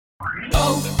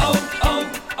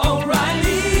O'Reilly.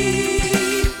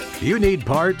 You need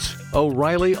parts?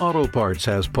 O'Reilly Auto Parts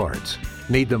has parts.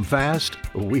 Need them fast?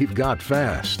 We've got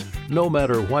fast. No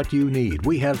matter what you need,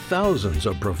 we have thousands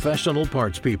of professional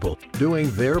parts people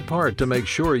doing their part to make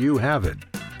sure you have it.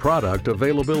 Product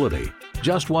availability.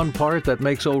 Just one part that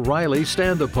makes O'Reilly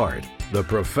stand apart. The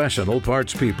professional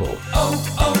parts people.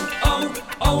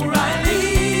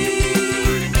 O'Reilly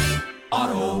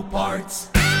Auto Parts.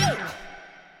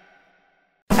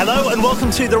 Hello and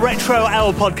welcome to the Retro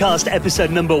Hour podcast,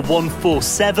 episode number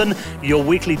 147, your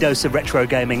weekly dose of retro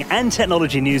gaming and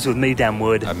technology news with me, Dan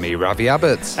Wood. And me, Ravi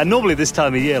Abbott. And normally this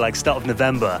time of year, like start of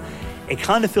November, it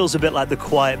kind of feels a bit like the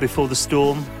quiet before the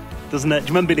storm, doesn't it? Do you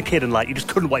remember being a kid and you just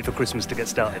couldn't wait for Christmas to get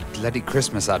started? Bloody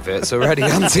Christmas adverts already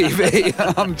on TV.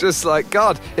 I'm just like,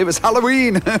 God, it was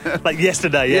Halloween. Like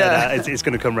yesterday, yeah. It's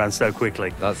going to come around so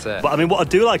quickly. That's it. But I mean, what I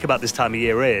do like about this time of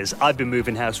year is I've been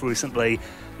moving house recently.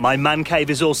 My man cave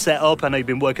is all set up. I know you've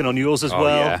been working on yours as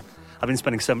well. Yeah. I've been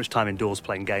spending so much time indoors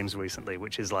playing games recently,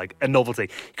 which is like a novelty.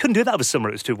 You couldn't do that over summer,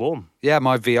 it was too warm. Yeah,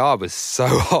 my VR was so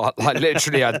hot. Like,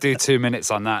 literally, I'd do 2 minutes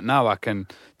on that. Now I can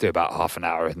do about half an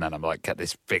hour, and then I'm like, get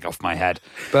this thing off my head.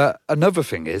 But another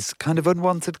thing is kind of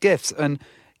unwanted gifts. And,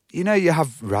 you know, you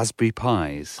have Raspberry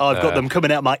Pis. Oh, I've got them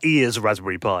coming out my ears,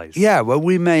 Raspberry Pis. Yeah, well,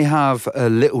 we may have a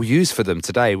little use for them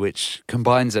today, which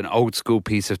combines an old school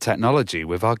piece of technology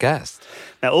with our guest.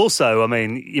 Now, also, I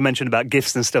mean, you mentioned about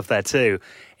gifts and stuff there too.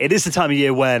 It is the time of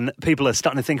year when people are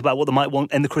starting to think about what they might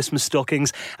want in the Christmas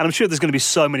stockings. And I'm sure there's going to be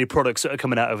so many products that are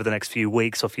coming out over the next few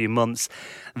weeks or few months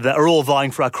that are all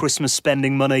vying for our Christmas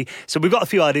spending money. So we've got a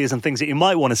few ideas and things that you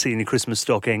might want to see in your Christmas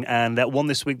stocking, and one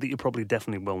this week that you probably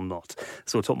definitely will not.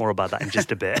 So we'll talk more about that in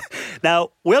just a bit. Now,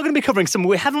 we are going to be covering something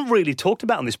we haven't really talked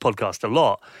about on this podcast a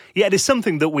lot, yet it is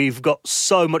something that we've got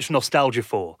so much nostalgia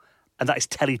for. And that is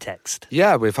Teletext.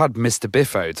 Yeah, we've had Mr.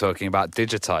 Biffo talking about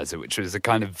Digitizer, which was a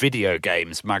kind of video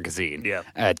games magazine.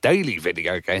 Yeah. Daily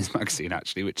video games magazine,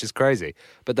 actually, which is crazy.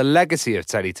 But the legacy of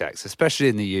Teletext, especially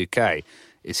in the UK,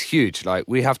 is huge. Like,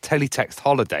 we have Teletext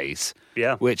holidays,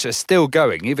 which are still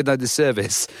going, even though the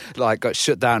service got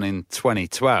shut down in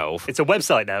 2012. It's a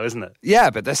website now, isn't it? Yeah,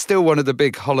 but they're still one of the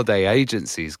big holiday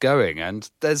agencies going, and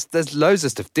there's loads of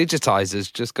stuff.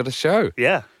 Digitizer's just got a show.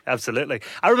 Yeah, absolutely.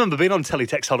 I remember being on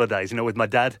Teletext holidays, with my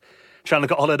dad, trying to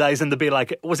look at holidays, and there'd be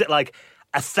was it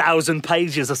 1,000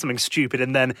 pages or something stupid,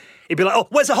 and then he'd be like, oh,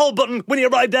 where's the hold button when you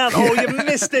arrive down? Oh, you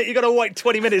missed it. You've got to wait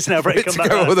 20 minutes now for it to come back.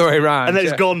 Go all the way around. And then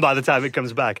it's gone by the time it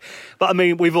comes back. But I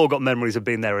mean, we've all got memories of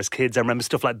being there as kids. I remember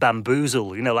stuff like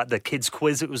Bamboozle, like the kids'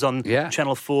 quiz. It was on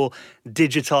Channel 4.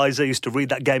 Digitizer, used to read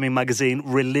that gaming magazine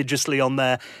religiously on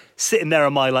there, sitting there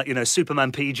on my,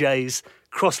 Superman PJs,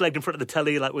 cross-legged in front of the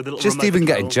telly, with a little just remote even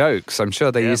control. Getting jokes. I'm sure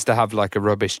they used to have a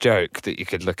rubbish joke that you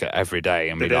could look at every day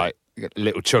and be like,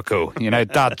 little chuckle,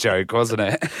 dad joke, wasn't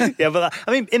it? Yeah, but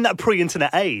in that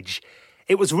pre-internet age,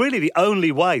 it was really the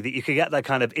only way that you could get that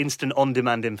kind of instant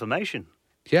on-demand information.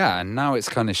 Yeah, and now it's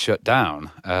kind of shut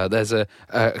down. There's a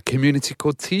community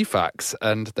called TFAX,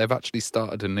 and they've actually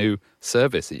started a new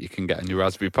service that you can get on your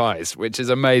Raspberry Pis, which is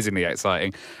amazingly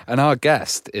exciting. And our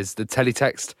guest is the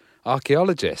Teletext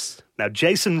archaeologist. Now,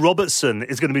 Jason Robertson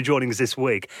is going to be joining us this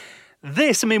week.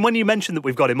 This, when you mentioned that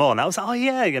we've got him on, I was like, oh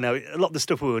yeah, a lot of the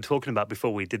stuff we were talking about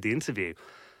before we did the interview,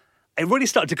 it really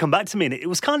started to come back to me, and it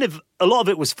was kind of, a lot of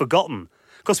it was forgotten.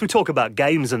 Of course, we talk about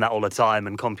games and that all the time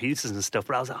and computers and stuff,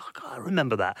 but I was like, oh God, I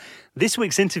remember that. This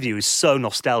week's interview is so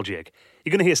nostalgic.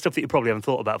 You're going to hear stuff that you probably haven't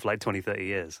thought about for 20, 30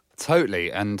 years.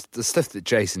 Totally, and the stuff that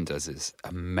Jason does is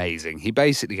amazing. He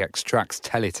basically extracts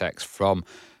teletext from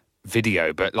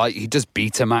video, but he does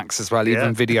Betamax as well,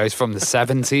 even videos from the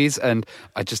 70s, and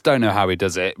I just don't know how he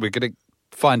does it. We're going to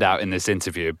find out in this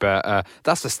interview, but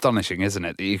that's astonishing, isn't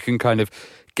it? That you can kind of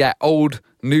get old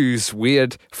news,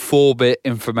 weird 4-bit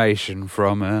information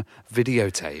from a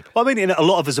videotape. Well, a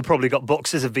lot of us have probably got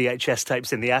boxes of VHS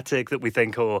tapes in the attic that we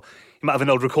think, or you might have an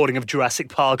old recording of Jurassic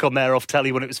Park on there off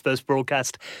telly when it was first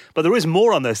broadcast. But there is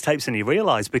more on those tapes than you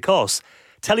realise, because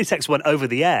Teletext went over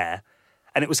the air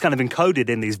and it was kind of encoded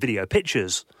in these video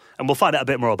pictures. And we'll find out a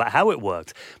bit more about how it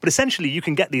worked. But essentially, you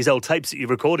can get these old tapes that you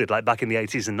recorded, back in the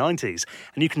 80s and 90s,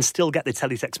 and you can still get the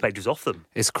teletext pages off them.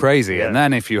 It's crazy. Yeah. And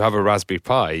then if you have a Raspberry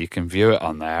Pi, you can view it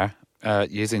on there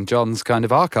using John's kind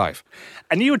of archive.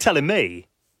 And you were telling me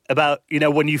about,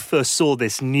 when you first saw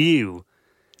this new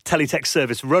teletext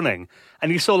service running,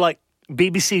 and you saw,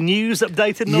 BBC News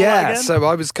updated and all that again? Yeah, so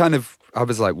I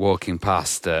was walking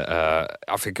past, I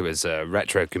think it was a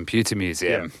Retro Computer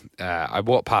Museum. Yeah. I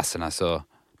walked past and I saw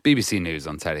BBC News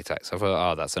on Teletext. I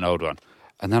thought, oh, that's an old one.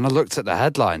 And then I looked at the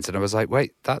headlines and I was like,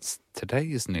 wait, that's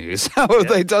today's news. How have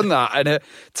they done that? And it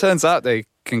turns out they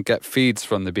can get feeds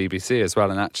from the BBC as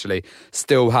well and actually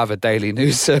still have a daily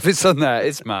news service on there.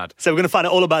 It's mad. So we're going to find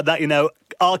out all about that,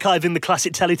 archiving the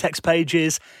classic Teletext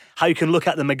pages, how you can look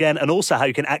at them again, and also how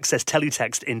you can access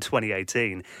Teletext in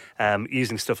 2018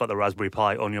 using stuff like the Raspberry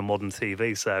Pi on your modern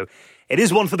TV. So it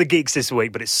is one for the geeks this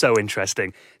week, but it's so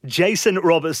interesting. Jason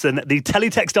Robertson, the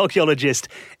Teletext archaeologist,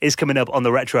 is coming up on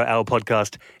the Retro Hour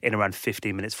podcast in around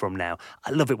 15 minutes from now.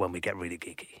 I love it when we get really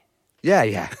geeky.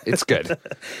 Yeah, it's good.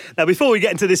 Now, before we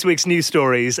get into this week's news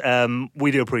stories,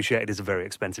 we do appreciate it is a very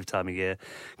expensive time of year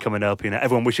coming up.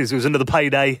 Everyone wishes there was another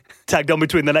payday tagged on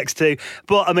between the next two.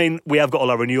 But, we have got all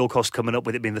our renewal costs coming up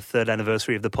with it being the 3rd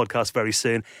anniversary of the podcast very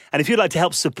soon. And if you'd like to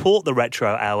help support the Retro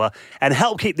Hour and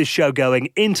help keep this show going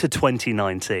into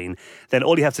 2019, then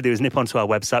all you have to do is nip onto our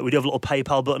website. We do have a little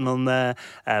PayPal button on there,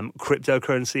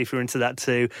 cryptocurrency if you're into that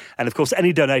too. And, of course,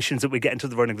 any donations that we get into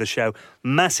the running of the show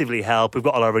massively help. We've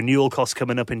got all our renewal costs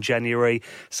coming up in January,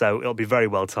 so it'll be very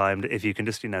well timed if you can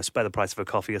just, spare the price of a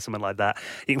coffee or something like that.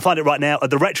 You can find it right now at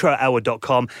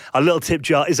theretrohour.com. Our little tip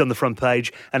jar is on the front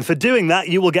page, and for doing that,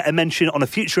 you will get a mention on a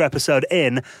future episode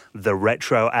in the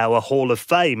Retro Hour Hall of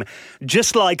Fame.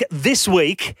 Just like this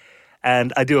week,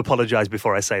 and I do apologise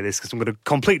before I say this because I'm going to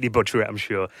completely butcher it, I'm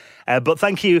sure. But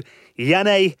thank you,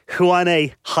 Yane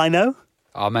Huane Haino.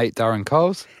 Our mate Darren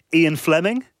Coles. Ian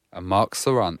Fleming. And Mark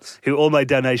Sorrance, who all made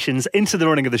donations into the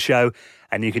running of the show,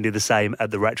 and you can do the same at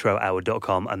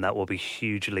theretrohour.com, and that will be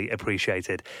hugely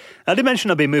appreciated. I did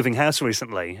mention I've been moving house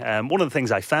recently. One of the things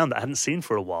I found that I hadn't seen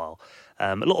for a while,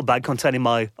 a little bag containing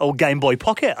my old Game Boy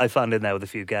Pocket I found in there with a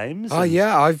few games. Oh,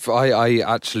 yeah, I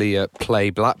actually at Play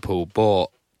Blackpool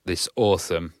bought this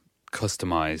awesome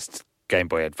customised Game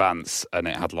Boy Advance, and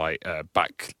it had like a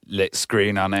backlit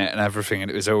screen on it and everything, and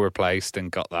it was all replaced,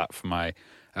 and got that for my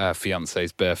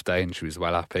fiance's birthday, and she was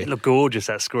well happy. It looked gorgeous,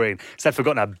 that screen. So I'd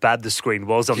forgotten how bad the screen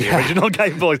was on the original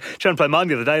Game Boy. Trying to play mine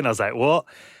the other day, and I was like, what?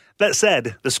 That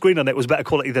said, the screen on it was better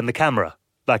quality than the camera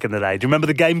back in the day. Do you remember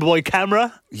the Game Boy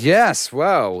camera? Yes,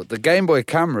 well, the Game Boy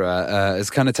camera has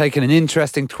kind of taken an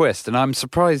interesting twist, and I'm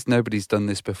surprised nobody's done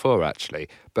this before, actually.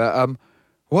 But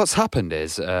what's happened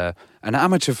is an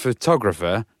amateur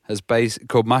photographer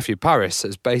called Matthew Paris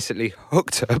has basically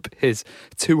hooked up his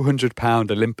 £200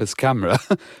 Olympus camera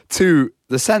to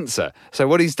the sensor. So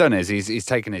what he's done is he's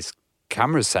taken his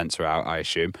camera sensor out, I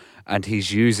assume, and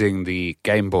he's using the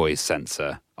Game Boy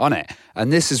sensor on it.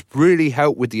 And this has really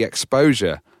helped with the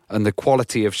exposure and the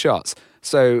quality of shots.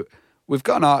 So we've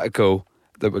got an article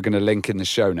that we're going to link in the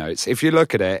show notes. If you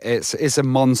look at it, it's a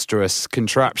monstrous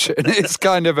contraption. It's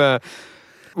kind of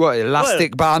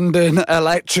elastic band and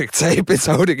electric tape is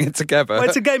holding it together. Well,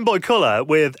 it's a Game Boy Color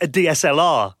with a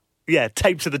DSLR,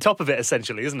 taped to the top of it,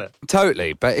 essentially, isn't it?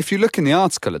 Totally. But if you look in the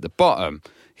article at the bottom,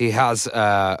 he has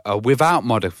a without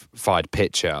modified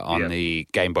picture on the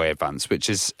Game Boy Advance, which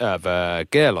is of a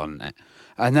girl on it.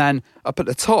 And then up at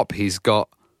the top, he's got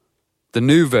the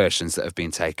new versions that have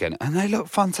been taken, and they look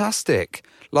fantastic.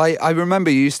 Like, I remember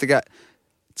you used to get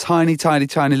tiny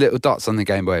little dots on the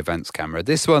Game Boy Advance camera.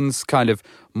 This one's kind of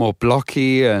more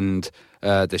blocky, and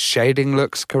the shading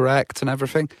looks correct and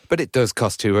everything, but it does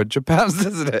cost £200,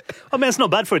 doesn't it? I mean, it's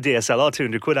not bad for a DSLR,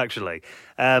 £200 actually.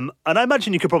 And I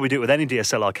imagine you could probably do it with any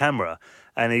DSLR camera.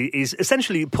 And he's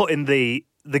essentially putting the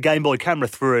Game Boy camera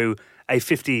through a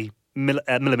 50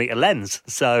 millimeter lens.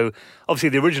 So obviously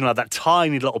the original had that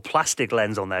tiny little plastic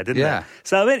lens on there, didn't it?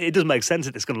 So I mean, it does make sense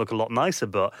that it's going to look a lot nicer,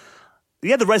 but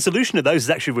yeah, the resolution of those is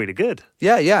actually really good.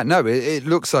 Yeah, no, it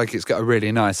looks like it's got a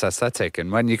really nice aesthetic.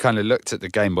 And when you kind of looked at the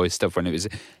Game Boy stuff when it was,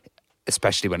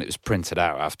 especially when it was printed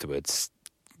out afterwards,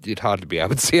 you'd hardly be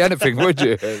able to see anything, would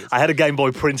you? I had a Game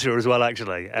Boy printer as well,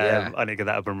 actually. I need to get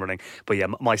that up and running. But yeah,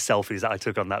 my selfies that I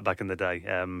took on that back in the day,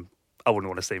 I wouldn't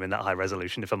want to see them in that high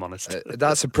resolution, if I'm honest.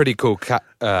 That's a pretty cool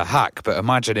hack, but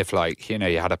imagine if, like, you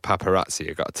had a paparazzi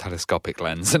who got a telescopic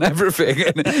lens and everything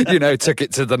and, took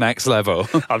it to the next level.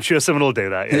 I'm sure someone will do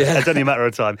that, yeah. It's only a matter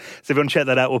of time. So if you want to check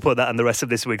that out, we'll put that and the rest of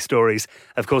this week's stories,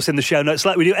 of course, in the show notes,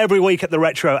 like we do every week at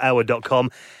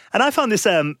theretrohour.com. And I found this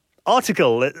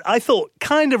article that I thought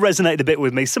kind of resonated a bit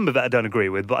with me. Some of it I don't agree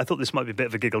with, but I thought this might be a bit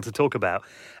of a giggle to talk about.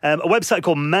 A website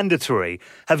called Mandatory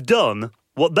have done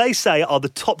what they say are the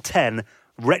top 10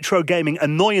 retro gaming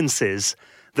annoyances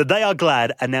that they are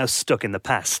glad are now stuck in the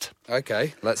past.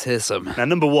 Okay, let's hear some. Now,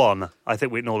 number one, I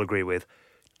think we can all agree with,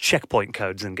 checkpoint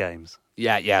codes in games.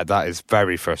 Yeah, that is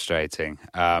very frustrating.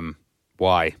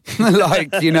 Why?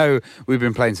 We've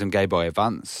been playing some Game Boy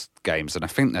Advance games, and I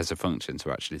think there's a function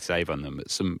to actually save on them,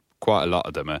 but quite a lot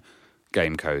of them are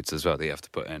game codes as well that you have to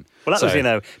put in. Well, that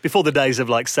was, before the days of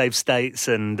like save states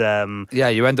and... Yeah,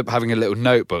 you end up having a little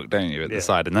notebook, don't you, at the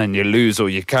side, and then you lose all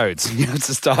your codes and you have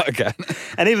to start again.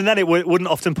 And even then, it wouldn't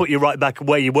often put you right back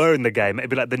where you were in the game. It'd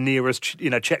be like the nearest,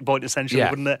 checkpoint, essentially,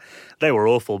 wouldn't it? They were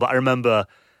awful. But I remember...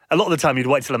 A lot of the time you'd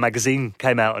wait till a magazine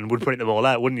came out and would print them all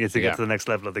out, wouldn't you, to get to the next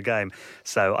level of the game.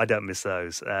 So I don't miss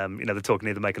those. They're talking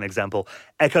here to make an example.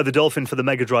 Echo the Dolphin for the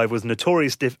Mega Drive was a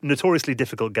notoriously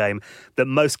difficult game that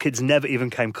most kids never even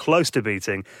came close to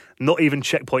beating. Not even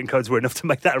checkpoint codes were enough to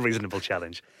make that a reasonable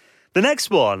challenge. The next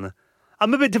one,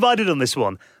 I'm a bit divided on this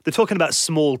one. They're talking about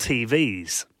small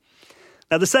TVs.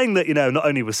 Now, they're saying that, not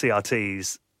only were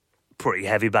CRTs pretty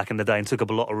heavy back in the day and took up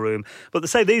a lot of room. But they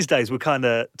say these days we kind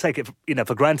of take it,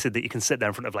 for granted that you can sit there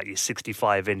in front of like your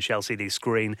 65-inch LCD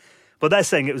screen. But they're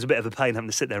saying it was a bit of a pain having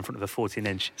to sit there in front of a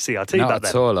 14-inch CRT back then. Not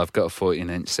at all. I've got a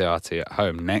 14-inch CRT at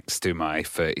home next to my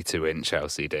 32-inch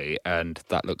LCD, and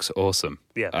that looks awesome.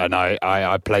 Yeah. And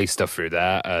I play stuff through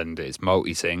there, and it's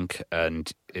multi-sync,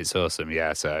 and it's awesome.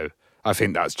 Yeah, so... I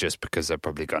think that's just because they've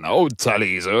probably gone, old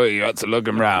tellies, you had to lug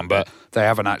them round, but they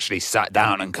haven't actually sat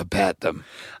down and compared them.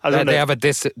 They have a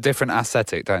different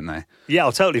aesthetic, don't they? Yeah,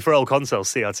 totally. For old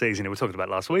consoles, CRTs, we were talking about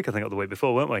last week, I think, or the week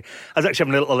before, weren't we? I was actually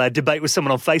having a little debate with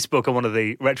someone on Facebook on one of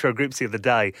the retro groups the other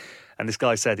day, and this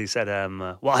guy said,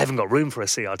 well, I haven't got room for a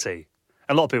CRT.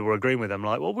 A lot of people were agreeing with them,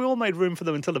 like, well, we all made room for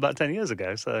them until about 10 years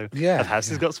ago, so have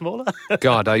houses got smaller?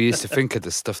 God, I used to think of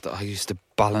the stuff that I used to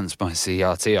balance my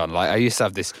CRT on. Like, I used to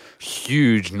have this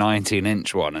huge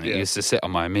 19-inch one, and it used to sit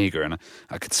on my Amiga, and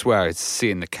I could swear I was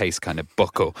seeing the case kind of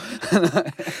buckle.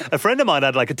 A friend of mine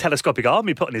had, like, a telescopic arm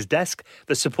he put on his desk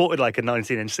that supported, like, a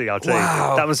 19-inch CRT.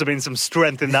 Wow. That must have been some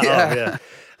strength in that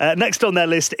arm, next on their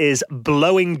list is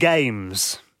blowing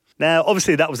games. Now,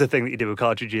 obviously, that was the thing that you did with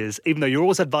cartridges, even though you were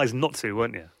always advised not to,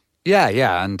 weren't you?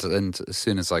 Yeah, and as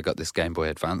soon as I got this Game Boy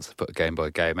Advance, I put a Game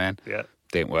Boy game in. Yeah.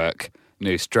 Didn't work.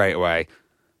 Knew straight away,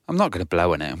 I'm not going to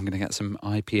blow in it. I'm going to get some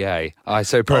IPA,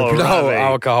 isopropyl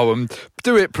alcohol, and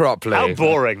do it properly. How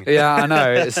boring. Yeah, I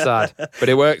know, it's sad. But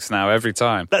it works now every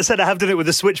time. That said, I have done it with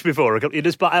the Switch before. You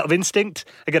just out of instinct,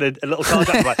 I get a little card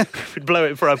and like, blow it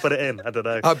before I put it in. I don't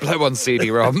know. I blow on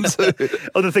CD-ROMs.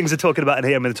 Other things they're talking about in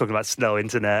here, they're talking about snow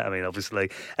internet, obviously.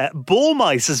 Ball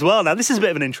mice as well. Now, this is a bit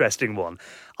of an interesting one.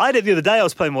 I did the other day, I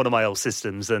was playing one of my old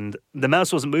systems and the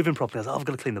mouse wasn't moving properly. I was like, I've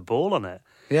got to clean the ball on it.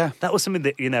 Yeah. That was something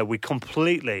that, we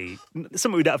completely,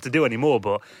 something we don't have to do anymore,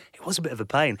 but it was a bit of a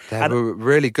pain. They were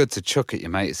really good to chuck at your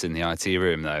mates in the IT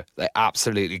room, though. They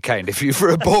absolutely caned if you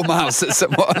threw a ball mouse at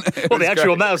someone. Well, the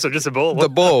actual mouse or just a ball? The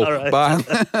ball. Right.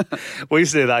 We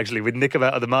used to do that, actually. We'd nick them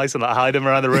out of the mice and hide them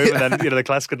around the room and then, the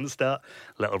class couldn't start.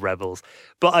 Little rebels.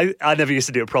 But I never used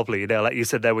to do it properly, like you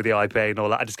said there with the IPA and all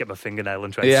that. I just get my fingernail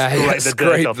and try and scrape the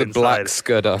dirt off the inside. Black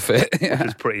scud off it. Which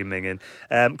is pretty minging.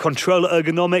 Controller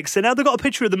ergonomics. And now they've got a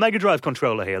picture of the Mega Drive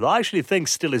controller here that I actually think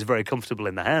still is very comfortable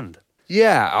in the hand.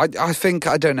 Yeah, I think,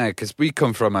 I don't know, because we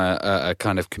come from a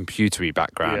kind of computery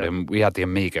background and we had the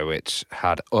Amiga, which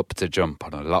had up to jump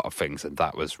on a lot of things, and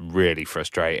that was really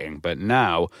frustrating. But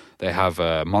now they have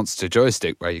a monster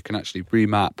joystick where you can actually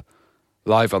remap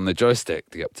live on the joystick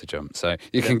the up to jump. So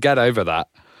you can get over that.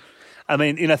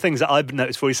 Things that I've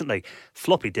noticed recently,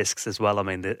 floppy disks as well.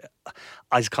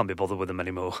 I just can't be bothered with them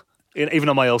anymore. Even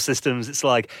on my old systems, it's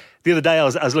like the other day I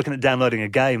was looking at downloading a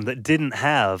game that didn't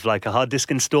have like a hard disk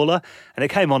installer, and it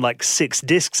came on like 6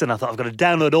 disks, and I thought, I've got to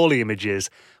download all the images,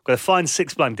 I've got to find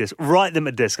 6 blank disks, write them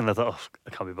a disk, and I thought, I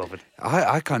can't be bothered.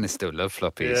 I kind of still love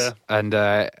floppies, and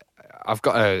I've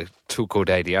got a tool called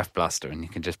ADF Blaster, and you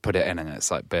can just put it in, and it's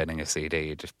like burning a CD.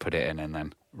 You just put it in and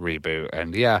then reboot,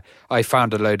 and I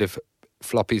found a load of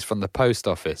floppies from the post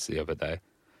office the other day.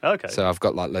 Okay. So I've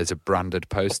got like loads of branded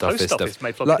post office stuff.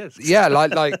 Made floppy disks. Yeah,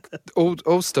 like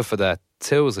all stuff for their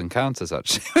tills and counters,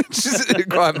 actually, which is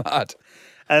quite mad.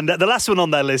 And the last one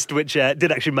on their list, which did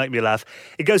actually make me laugh,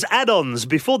 it goes add-ons.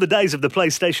 Before the days of the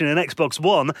PlayStation and Xbox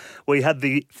One, we had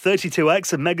the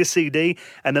 32X, a Mega CD,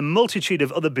 and a multitude of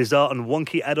other bizarre and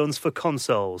wonky add-ons for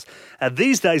consoles.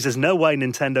 These days, there's no way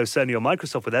Nintendo, Sony or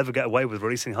Microsoft would ever get away with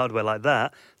releasing hardware like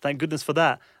that. Thank goodness for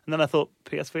that. And then I thought,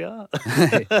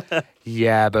 PSVR?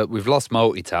 Yeah, but we've lost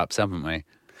multi-taps, haven't we?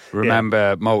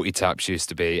 Remember, multi-taps used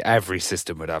to be, every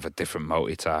system would have a different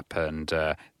multi-tap, and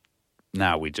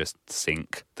now we just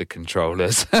sync the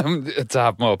controllers to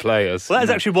have more players. Well, that's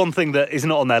actually one thing that is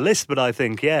not on their list, but I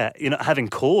think, having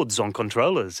cords on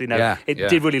controllers, it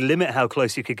did really limit how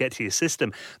close you could get to your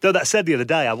system. Though that said, the other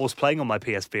day, I was playing on my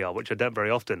PSVR, which I don't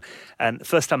very often, and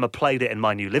first time I played it in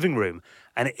my new living room,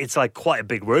 and it's like quite a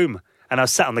big room, and I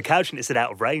was sat on the couch and it said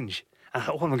out of range. And I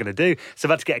thought, what am I going to do? So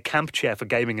I've had to get a camp chair for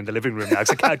gaming in the living room now because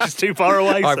the couch is too far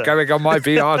away. I'm going on my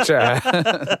VR chair.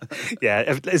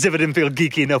 Yeah, as if I didn't feel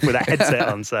geeky enough with that headset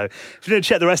on. So if you want to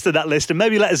check the rest of that list and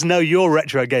maybe let us know your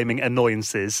retro gaming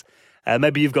annoyances.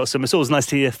 Maybe you've got some. It's always nice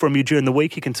to hear from you during the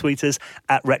week. You can tweet us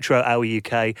at Retro Hour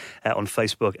UK on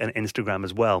Facebook and Instagram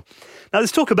as well. Now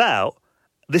let's talk about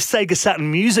this Sega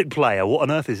Saturn music player. What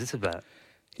on earth is this about?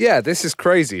 Yeah, this is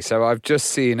crazy. So I've just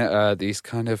seen these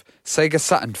kind of Sega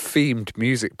Saturn themed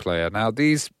music player. Now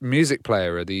these music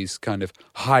player are these kind of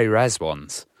high res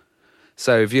ones.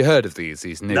 So have you heard of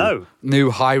these new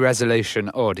high resolution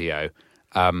audio,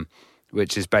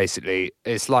 which is basically,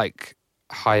 it's like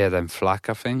higher than FLAC,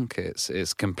 I think.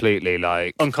 It's completely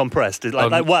like uncompressed. It's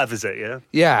like WAV, is it? Yeah.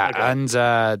 Yeah, okay. And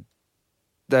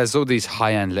there's all these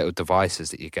high end little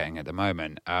devices that you're getting at the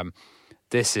moment.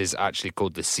 This is actually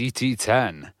called the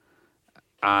CT10,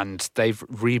 and they've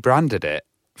rebranded it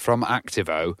from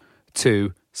Activo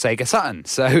to Sega Saturn.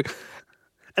 So,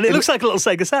 and it looks like a little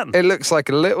Sega Saturn. It looks like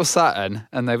a little Saturn,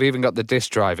 and they've even got the disc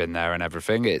drive in there and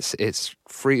everything. It's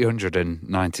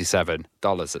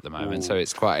 $397 at the moment, so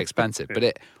it's quite expensive. But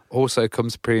it also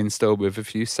comes pre-installed with a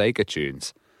few Sega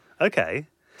tunes. Okay.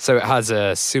 So it has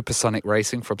a Supersonic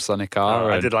Racing from Sonic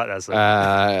R. I did like that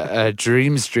song.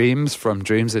 Dreams from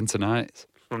Dreams into Nights.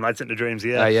 From Nights into Dreams,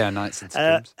 yeah. Nights into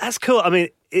Dreams. That's cool. I mean,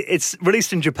 it's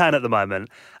released in Japan at the moment,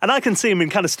 and I can see them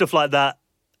in kind of stuff like that.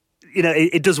 You know,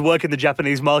 it does work in the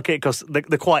Japanese market because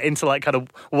they're quite into like kind of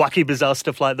wacky, bizarre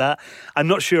stuff like that. I'm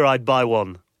not sure I'd buy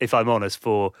one, if I'm honest,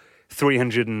 for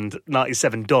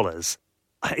 $397.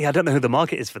 I don't know who the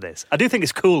market is for this. I do think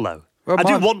it's cool, though. Well, I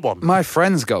do want one. My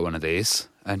friend's got one of these,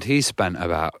 and he spent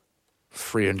about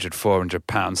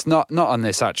 £300-400. Not on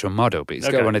this actual model, but he's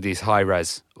got one of these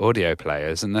high-res audio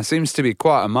players, and there seems to be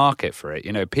quite a market for it.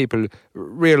 You know, people,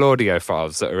 real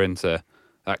audiophiles that are into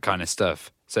that kind of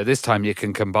stuff. So this time you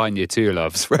can combine your two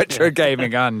loves, retro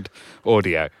gaming and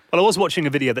audio. Well, I was watching a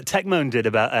video that Techmoan did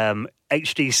about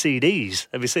HD CDs.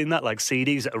 Have you seen that? Like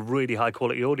CDs that are really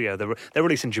high-quality audio. They're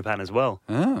released in Japan as well.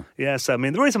 Oh. Yeah, so, I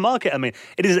mean, there is a market. I mean,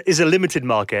 it is a limited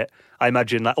market, I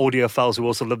imagine, like audiophiles who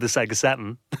also love the Sega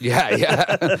Saturn.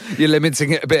 Yeah. You're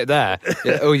limiting it a bit there.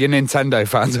 Oh, your Nintendo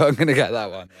fans aren't going to get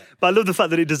that one. But I love the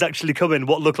fact that it does actually come in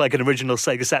what looked like an original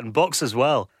Sega Saturn box as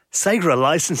well. Sega are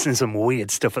licensing some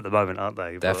weird stuff at the moment, aren't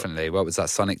they? Definitely. What was that,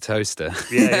 Sonic Toaster?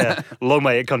 Yeah. Long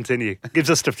may it continue. Gives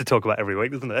us stuff to talk about every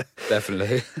week, doesn't it?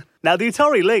 Definitely. Now, the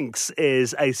Atari Lynx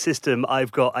is a system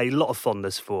I've got a lot of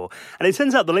fondness for. And it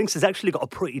turns out the Lynx has actually got a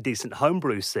pretty decent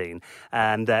homebrew scene.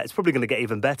 And it's probably going to get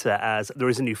even better as there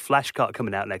is a new flash cart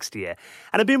coming out next year.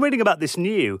 And I've been reading about this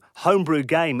new homebrew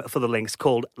game for the Lynx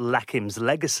called Lakim's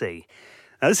Legacy.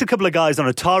 Now, this is a couple of guys on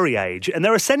Atari age, and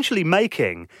they're essentially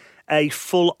making a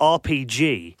full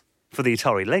RPG for the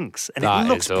Atari Lynx, and it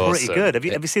looks pretty good. Have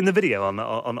you seen the video on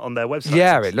their website?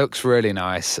 Yeah, it looks really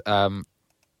nice.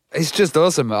 It's just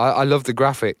awesome. I love the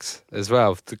graphics as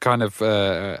well. The kind of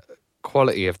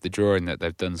quality of the drawing that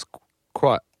they've done is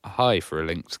quite high for a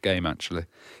Lynx game, actually.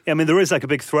 Yeah, I mean, there is like a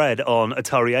big thread on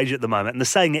Atari Age at the moment, and they're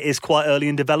saying it is quite early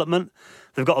in development.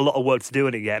 They've got a lot of work to do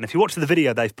in it yet. And if you watch the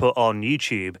video they've put on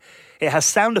YouTube, it has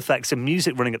sound effects and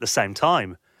music running at the same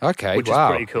time. Okay, which is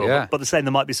pretty cool. Yeah. But they're saying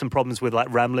there might be some problems with like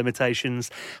RAM limitations.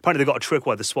 Apparently they've got a trick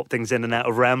where they swap things in and out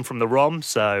of RAM from the ROM,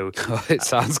 so... It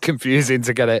sounds confusing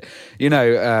to get it,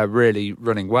 really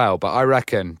running well. But I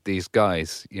reckon these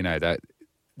guys, that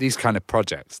these kind of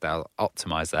projects, they'll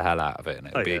optimise the hell out of it. And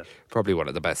it'll be probably one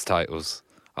of the best titles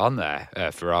on there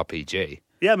for RPG.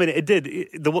 Yeah, I mean, it did.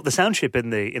 The sound chip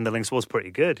in the Lynx was pretty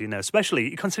good,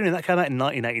 especially considering that came out in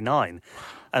 1989.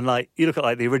 And like you look at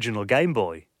like the original Game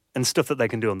Boy and stuff that they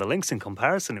can do on the Lynx in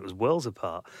comparison, it was worlds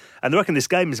apart. And I reckon this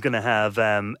game is going to have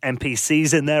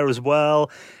NPCs in there as well.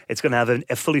 It's going to have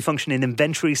a fully functioning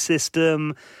inventory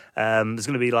system. There's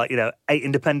going to be 8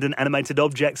 independent animated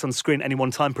objects on screen at any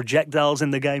one time, projectiles in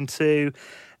the game too.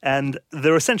 And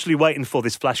they're essentially waiting for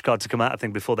this flash card to come out, I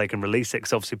think, before they can release it,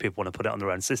 because obviously people want to put it on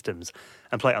their own systems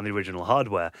and play it on the original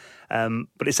hardware.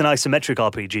 But it's an isometric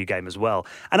RPG game as well.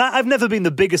 And I've never been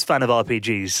the biggest fan of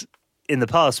RPGs in the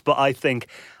past, but I think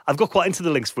I've got quite into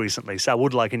the Lynx recently, so I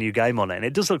would like a new game on it. And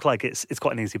it does look like it's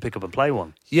quite an easy pick up and play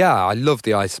one. Yeah, I love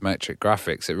the isometric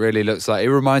graphics. It really looks like, it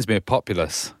reminds me of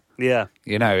Populous. Yeah.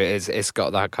 It's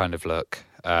got that kind of look,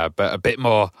 but a bit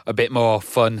more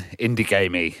fun, indie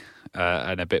gamey.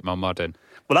 And a bit more modern.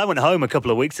 Well, I went home a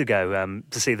couple of weeks ago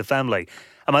to see the family,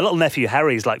 and my little nephew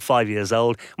Harry's like 5 years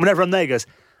old. Whenever I'm there, he goes,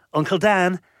 "Uncle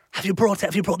Dan, have you brought the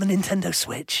Nintendo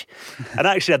Switch?" And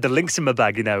I actually had the Lynx in my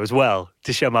bag, as well,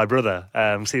 to show my brother.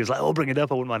 So he was like, "Oh, bring it up.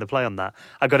 I wouldn't mind to play on that."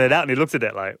 I got it out, and he looked at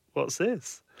it like, "What's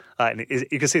this?" And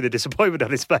you can see the disappointment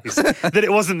on his face that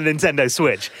it wasn't a Nintendo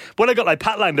Switch. When I got like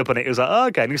Pat lined up on it, he was like, oh,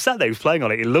 okay. And he sat there, he was playing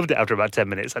on it. He loved it after about 10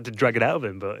 minutes. I had to drag it out of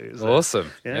him, but it was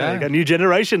awesome. Yeah, you got a new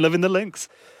generation living the links.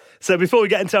 So before we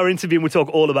get into our interview and we talk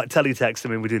all about Teletext, I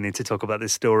mean, we do need to talk about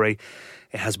this story.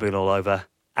 It has been all over.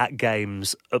 At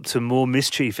Games, up to more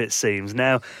mischief, it seems.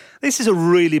 Now, this is a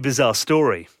really bizarre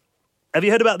story. Have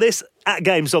you heard about this? At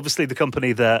Games, obviously the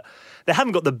company that they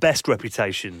haven't got the best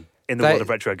reputation in the world of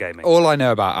retro gaming. All I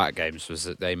know about At Games was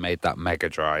that they made that Mega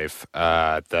Drive.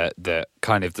 That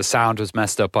kind of the sound was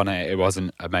messed up on it. It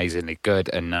wasn't amazingly good,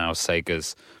 and now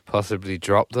Sega's possibly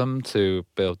dropped them to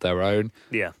build their own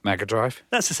Mega Drive.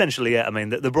 That's essentially it. I mean,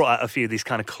 they brought out a few of these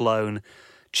kind of clone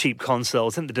cheap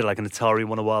consoles. I think they did like an Atari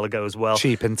one a while ago as well.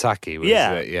 Cheap and tacky, was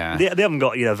it? Yeah. They haven't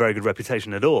got, a very good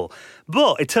reputation at all.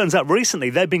 But it turns out recently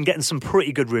they've been getting some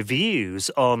pretty good reviews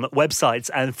on websites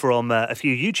and from a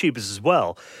few YouTubers as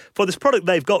well for this product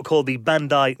they've got called the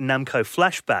Bandai Namco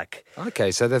Flashback.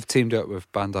 Okay, so they've teamed up with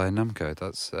Bandai Namco.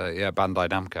 That's, Bandai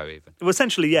Namco even. Well,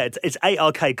 essentially, it's 8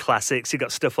 arcade classics. You've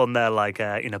got stuff on there like,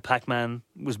 Pac-Man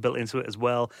was built into it as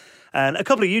well. And a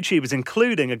couple of YouTubers,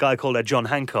 including a guy called John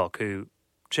Hancock, who...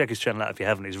 check his channel out if you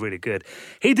haven't, he's really good.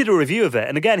 He did a review of it,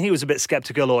 and again, he was a bit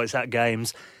sceptical, it's at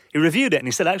Games. He reviewed it, and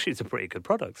he said, actually, it's a pretty good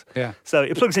product. Yeah. So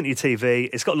it plugs into your TV,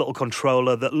 it's got a little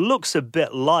controller that looks a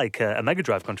bit like a Mega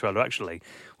Drive controller, actually,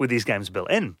 with these games built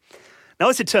in. Now,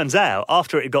 as it turns out,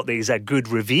 after it got these good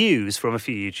reviews from a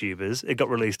few YouTubers, it got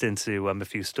released into a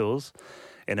few stores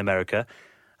in America.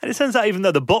 And it turns out, even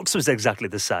though the box was exactly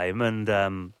the same, and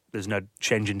there's no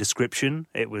change in description,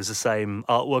 it was the same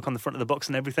artwork on the front of the box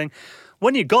and everything,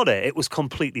 when you got it, it was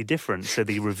completely different to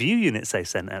the review units they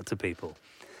sent out to people.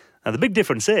 Now, the big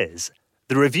difference is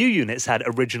the review units had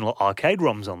original arcade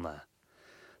ROMs on there.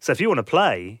 So if you want to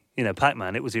play,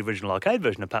 Pac-Man, it was the original arcade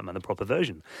version of Pac-Man, the proper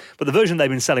version. But the version they've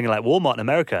been selling in like Walmart in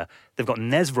America, they've got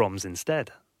NES ROMs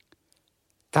instead.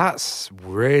 That's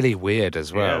really weird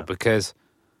as well, because...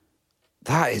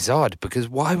 that is odd, because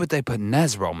why would they put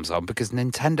NES ROMs on? Because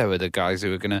Nintendo are the guys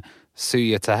who are going to sue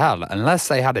you to hell. Unless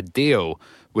they had a deal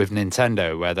with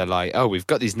Nintendo where they're like, oh, we've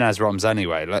got these NES ROMs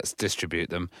anyway, let's distribute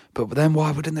them. But then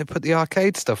why wouldn't they put the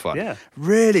arcade stuff on? Yeah.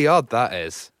 Really odd, that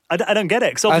is. I don't get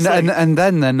it. And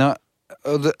then they're not...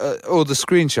 all the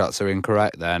screenshots are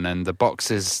incorrect then, and the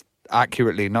box is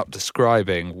accurately not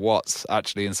describing what's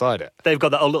actually inside it. They've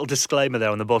got that little disclaimer there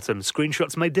on the bottom.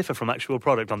 Screenshots may differ from actual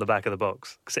product on the back of the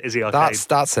box, because it is the arcade.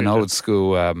 That's an old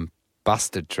school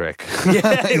bastard trick.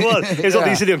 Yeah, it was. It was what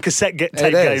they used to do on cassette tape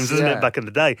games, wasn't it, back in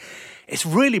the day? It's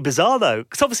really bizarre, though,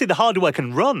 because obviously the hardware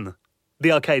can run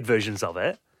the arcade versions of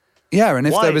it. Yeah, and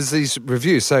if there was these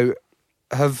reviews, so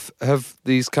have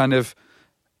these kind of...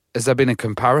 has there been a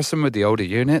comparison with the older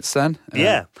units then?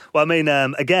 Yeah. Well, I mean,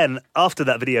 again, after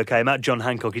that video came out, John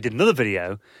Hancock, he did another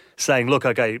video saying, look,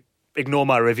 okay, ignore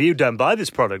my review, don't buy this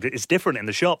product. It's different in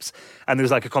the shops. And there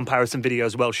was like a comparison video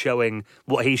as well showing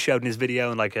what he showed in his video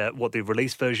and like what the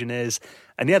release version is.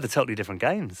 And yeah, they're totally different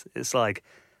games. It's like,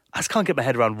 I just can't get my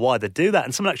head around why they do that.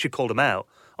 And someone actually called them out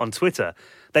on Twitter.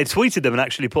 They tweeted them and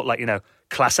actually put like,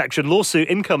 class action lawsuit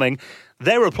incoming.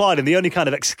 They replied, and the only kind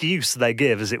of excuse they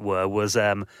give, as it were, was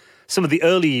some of the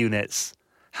early units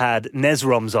had NES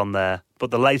ROMs on there, but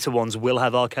the later ones will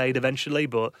have arcade eventually,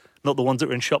 but not the ones that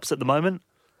are in shops at the moment,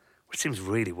 which seems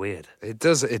really weird. It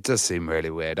does seem really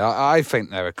weird. I think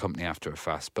they're a company after a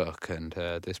fast buck, and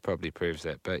this probably proves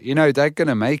it. But, they're going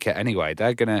to make it anyway.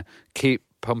 They're going to keep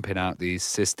pumping out these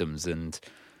systems, and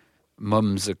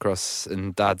mums across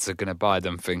and dads are going to buy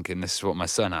them thinking this is what my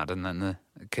son had, and then the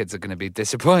kids are going to be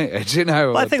disappointed,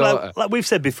 Well, I think, like we've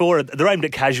said before, they're aimed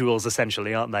at casuals,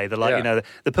 essentially, aren't they? They're like,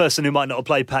 the person who might not have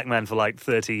played Pac-Man for like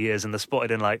 30 years and they're spotted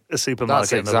in like a supermarket.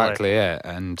 That's exactly it.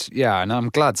 And and I'm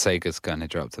glad Sega's kind of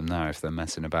dropped them now if they're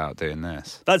messing about doing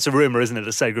this. That's a rumour, isn't it,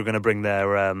 that Sega are going to bring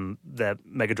their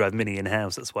Mega Drive Mini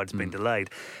in-house. That's why it's been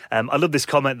delayed. I love this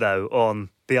comment, though, on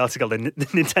the article in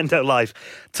Nintendo Life.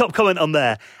 Top comment on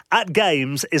there. At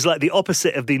Games is like the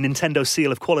opposite of the Nintendo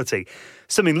seal of quality.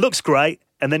 Something looks great,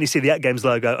 and then you see the At Games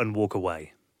logo and walk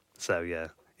away. So, yeah.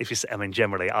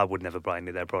 Generally, I would never buy any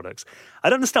of their products. I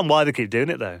don't understand why they keep doing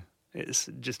it, though. It's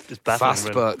just baffling.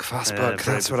 Fast book.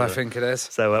 That's what I think it is.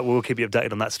 So we'll keep you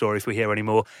updated on that story if we hear any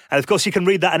more. And, of course, you can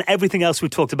read that and everything else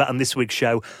we've talked about on this week's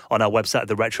show on our website,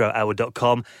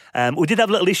 theretrohour.com. We did have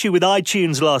a little issue with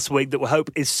iTunes last week that we hope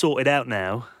is sorted out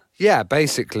now. Yeah,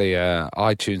 basically,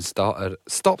 iTunes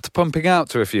stopped pumping out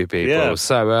to a few people. Yeah.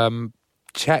 So,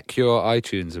 check your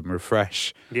iTunes and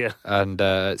refresh. Yeah. And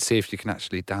see if you can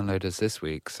actually download us this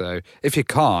week. So if you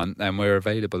can't, then we're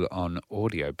available on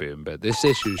Audio Boom. But this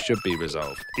issue should be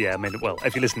resolved. Yeah, I mean, well,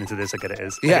 if you're listening to this, I get it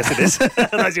is. Yeah. I guess it is.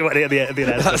 That's your at the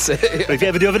announcement. That's it. Yeah. But if you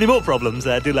ever do have any more problems,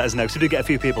 do let us know. Because we do get a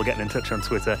few people getting in touch on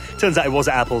Twitter. Turns out it was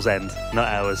at Apple's end, not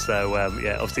ours. So,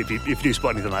 yeah, obviously, if you do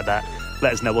spot anything like that,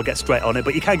 let us know. We'll get straight on it.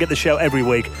 But you can get the show every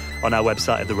week on our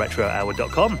website at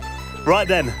theretrohour.com. Right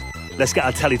then, let's get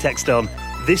our teletext on.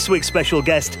 This week's special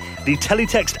guest, the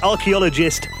teletext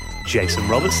archaeologist, Jason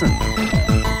Robertson.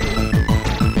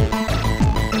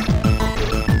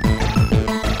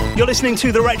 You're listening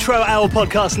to the Retro Hour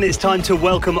podcast, and it's time to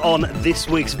welcome on this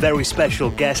week's very special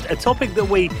guest, a topic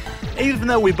that even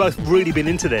though we've both really been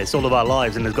into this all of our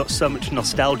lives and have got so much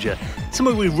nostalgia,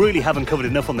 something we really haven't covered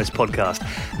enough on this podcast.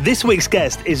 This week's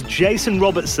guest is Jason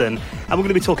Robertson, and we're going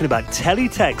to be talking about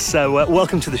teletext. So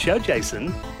welcome to the show, Jason.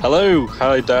 Hello.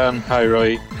 Hi, Dan. Hi,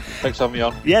 Roy. Thanks for having me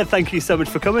on. Yeah, thank you so much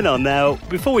for coming on. Now,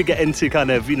 before we get into kind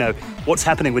of, what's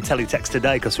happening with teletext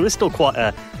today, because there is still quite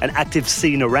an active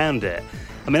scene around it.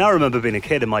 I mean, I remember being a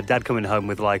kid and my dad coming home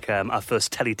with our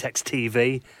first teletext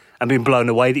TV and being blown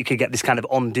away that you could get this kind of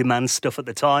on-demand stuff at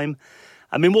the time.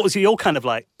 I mean, what was your kind of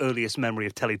earliest memory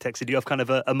of teletext? Did you have kind of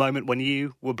a moment when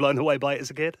you were blown away by it as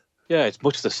a kid? Yeah, it's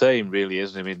much the same, really,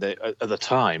 isn't it? I mean, at the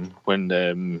time when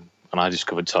I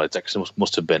discovered teletext, it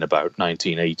must have been about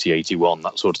 1980, 81,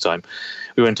 that sort of time.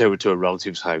 We went over to a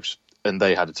relative's house and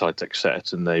they had a teletext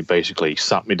set, and they basically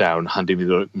sat me down, handed me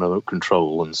the remote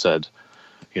control and said,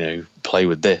 play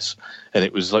with this. And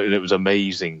it was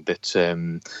amazing that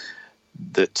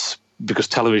because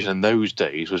television in those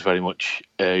days was very much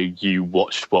you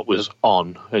watched what was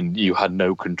on and you had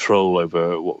no control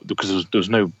over because there was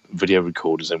no video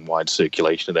recorders in wide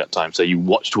circulation at that time, so you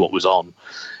watched what was on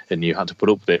and you had to put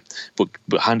up with it.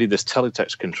 But handing this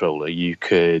teletext controller, you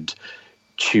could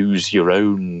choose your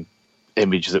own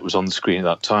image that was on the screen at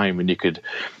that time, and you could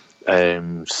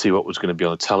see what was going to be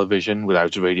on the television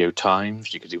without Radio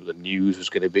Times. You could see what the news was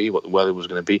going to be, what the weather was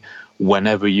going to be,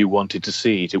 whenever you wanted to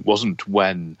see it. It wasn't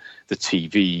when the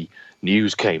TV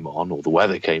news came on or the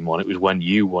weather came on. It was when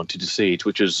you wanted to see it,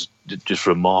 which was just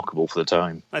remarkable for the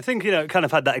time. I think, it kind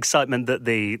of had that excitement that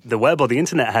the web or the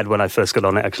internet had when I first got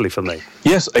on it, actually, for me.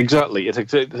 Yes, exactly. It's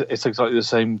exactly the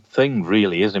same thing,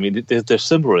 really, isn't it? I mean, they're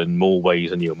similar in more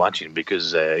ways than you imagine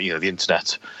because, the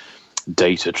internet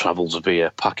data travels via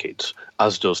packets,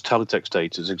 as does teletext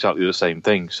data. It's exactly the same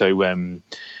thing. So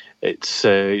it's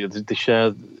they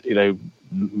share,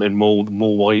 in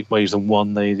more ways than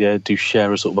one. They do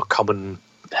share a sort of a common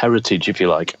heritage, if you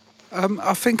like.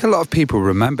 I think a lot of people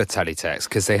remember teletext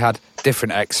because they had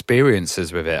different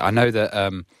experiences with it. I know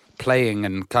that playing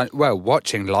and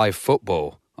watching live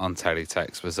football on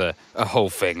teletext was a whole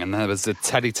thing, and there was the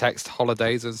teletext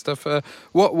holidays and stuff.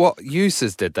 What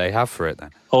uses did they have for it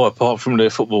then? Oh, apart from the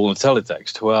football and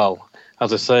teletext, well,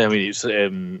 as I say, I mean, it's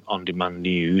on-demand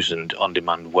news and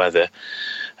on-demand weather.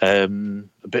 A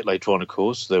bit later on, of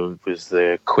course, there was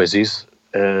the quizzes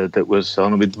that was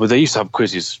on. Well, they used to have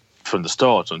quizzes from the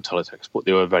start on teletext, but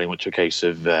they were very much a case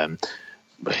of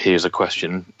here's a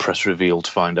question, press reveal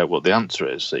to find out what the answer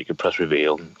is. So you could press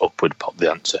reveal and up would pop the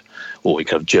answer. Or you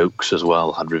could have jokes as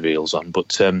well, had reveals on.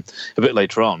 But a bit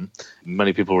later on,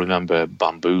 many people remember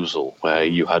Bamboozle, where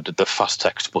you had the fast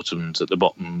text buttons at the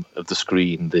bottom of the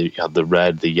screen. You had the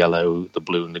red, the yellow, the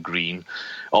blue and the green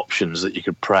options that you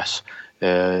could press.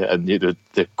 And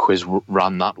the quiz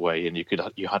ran that way, and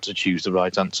you had to choose the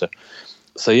right answer.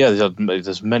 So yeah,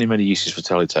 there's many uses for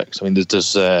teletext. I mean,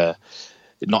 there's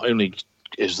not only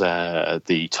is there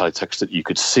the teletext that you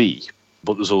could see,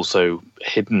 but there's also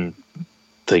hidden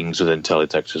things within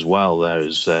teletext as well.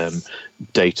 There's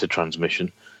data transmission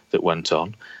that went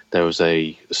on. There was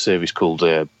a service called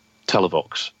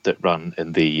Televox that ran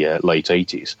in the late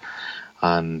 80s,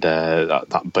 and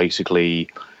that basically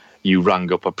you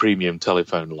rang up a premium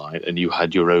telephone line and you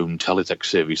had your own teletext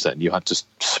service then. You had to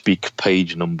speak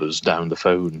page numbers down the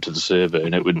phone to the server,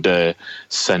 and it would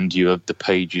send you the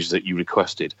pages that you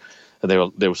requested. And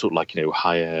they were sort of like,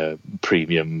 higher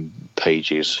premium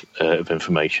pages of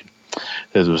information.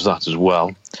 There was that as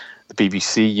well. The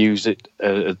BBC used it.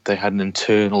 They had an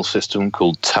internal system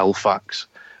called Telfax,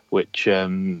 which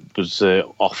was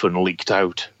often leaked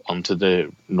out onto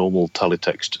the normal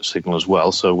teletext signal as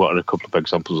well. So I've got a couple of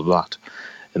examples of that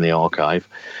in the archive.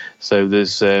 So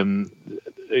there's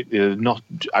not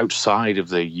outside of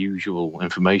the usual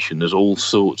information. There's all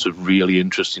sorts of really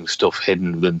interesting stuff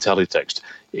hidden within teletext,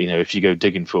 if you go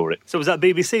digging for it. So was that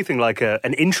BBC thing like an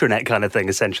intranet kind of thing,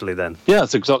 essentially, then? Yeah,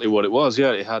 that's exactly what it was.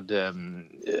 Yeah, it had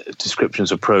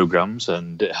descriptions of programs,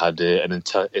 and it had an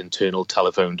internal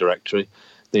telephone directory.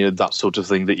 That sort of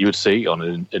thing that you would see on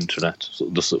an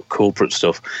intranet, the sort of corporate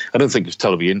stuff. I don't think it's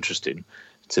terribly interesting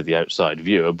to the outside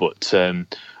viewer, but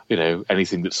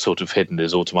anything that's sort of hidden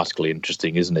is automatically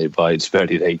interesting, isn't it, by its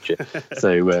very nature?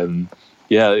 So,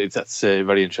 that's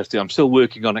very interesting. I'm still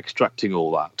working on extracting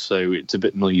all that, so it's a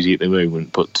bit noisy at the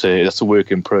moment, but that's a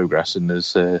work in progress, and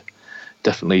there's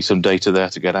definitely some data there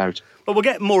to get out. Well, we'll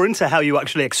get more into how you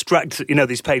actually extract,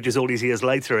 these pages all these years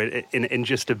later in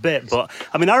just a bit. But,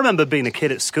 I remember being a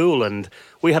kid at school, and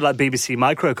we had, BBC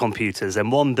microcomputers,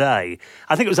 and one day,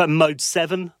 I think it was, mode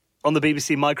 7 on the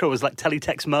BBC Micro was,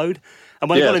 teletext mode. And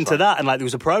when I got into that, and, there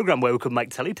was a program where we could make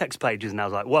teletext pages, and I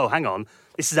was like, whoa, hang on,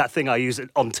 this is that thing I use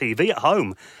on TV at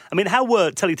home. How were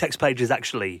teletext pages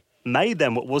actually made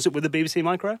then? What was it with the BBC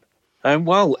Micro?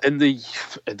 Well, in the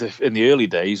early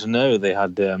days, no, they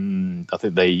had.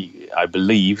 I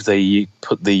believe they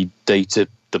put the data,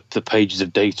 the pages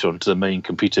of data onto the main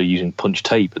computer using punch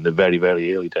tape in the very,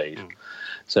 very early days.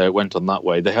 So it went on that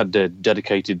way. They had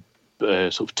dedicated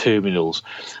sort of terminals,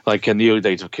 like in the early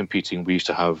days of computing. We used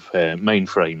to have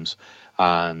mainframes,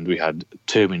 and we had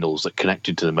terminals that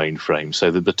connected to the mainframe. So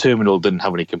the terminal didn't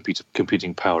have any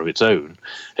computing power of its own;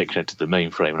 it connected to the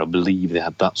mainframe, and I believe they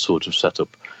had that sort of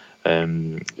setup.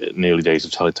 In the early days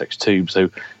of teletext too. So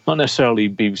not necessarily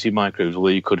BBC Micros, although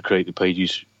you could create the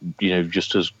pages,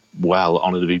 just as well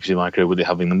on the BBC Micro with it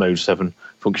having the Mode 7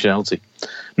 functionality.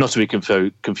 Not to be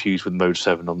confused with Mode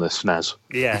 7 on the SNES.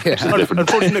 Yeah.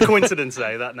 Unfortunate coincidence,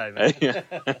 that name. Yeah.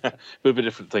 Bit of a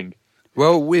different thing.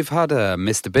 Well, we've had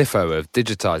Mr. Biffo of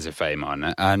Digitizer fame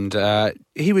on, and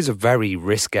he was a very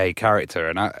risque character,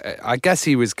 and I guess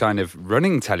he was kind of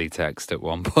running teletext at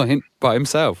one point by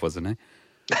himself, wasn't he?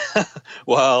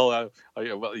 Well,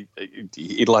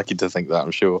 he'd like you to think that,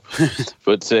 I'm sure.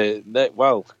 But, it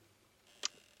was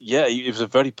a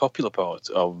very popular part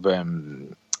of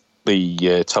the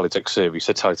Teletext service,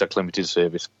 the Teletext Limited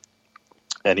service.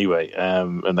 Anyway,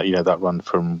 and that ran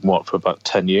for about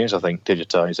 10 years, I think,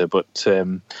 Digitizer. But,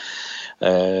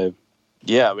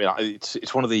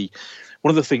 it's one of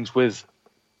the things with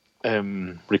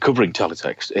recovering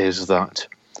teletext is that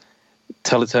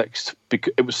teletext,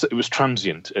 it was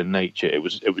transient in nature. It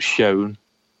was shown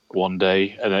one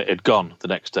day and it had gone the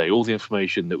next day. All the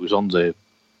information that was on the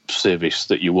service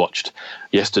that you watched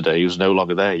yesterday was no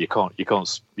longer there. You can't.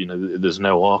 There's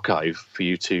no archive for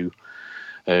you to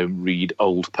read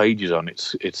old pages on.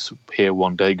 It's here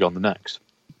one day, gone the next.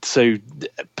 So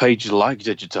pages like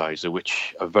Digitizer,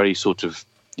 which are very sort of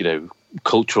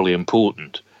culturally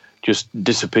important, just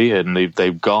disappeared, and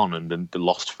they've gone and they're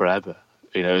lost forever.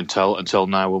 Until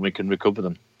now when we can recover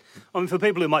them. For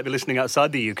people who might be listening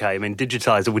outside the UK,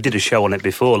 Digitizer, we did a show on it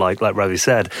before, like Ravi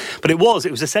said, but it was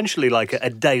essentially like a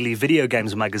daily video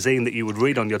games magazine that you would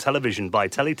read on your television by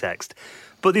teletext.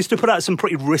 But they used to put out some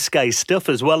pretty risque stuff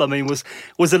as well.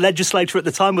 Was the legislature at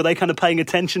the time, were they kind of paying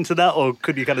attention to that, or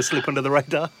could you kind of slip under the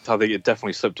radar? I think it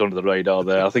definitely slipped under the radar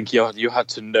there. I think you had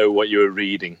to know what you were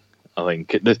reading. I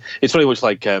think it's very much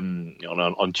like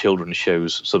on children's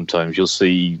shows. Sometimes you'll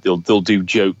see they'll do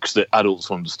jokes that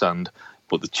adults understand,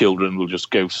 but the children will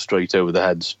just go straight over their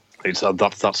heads. It's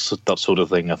that sort of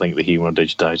thing. I think the humour on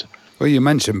Digitizer. Well, you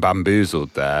mentioned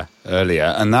Bamboozled there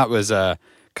earlier, and that was a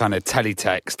kind of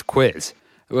teletext quiz.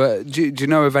 Do you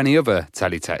know of any other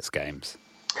teletext games?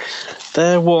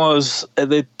 There was.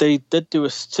 They did do a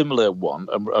similar one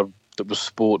that was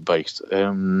sport based. I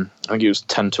think it was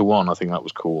 10-1. I think that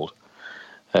was called.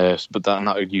 But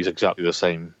that would use exactly the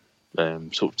same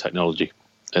sort of technology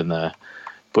in there.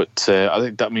 But I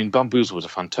think Bamboozle was a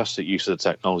fantastic use of the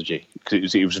technology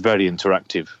because it was very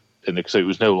interactive. So it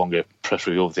was no longer press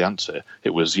reveal of the answer. It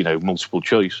was multiple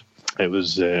choice. It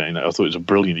was I thought it was a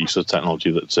brilliant use of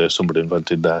technology that somebody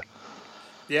invented there.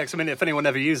 Yeah, because if anyone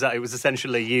ever used that, it was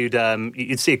essentially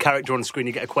you'd see a character on screen,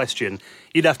 you get a question,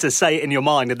 you'd have to say it in your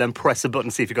mind and then press a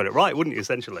button, see if you got it right, wouldn't you?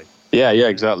 Essentially. Yeah,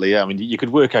 exactly. Yeah, you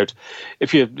could work out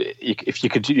if you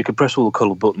could press all the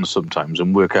colour buttons sometimes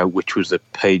and work out which was the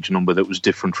page number that was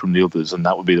different from the others, and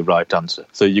that would be the right answer.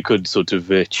 So you could sort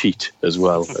of cheat as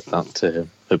well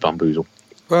at Bamboozle.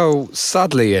 Well,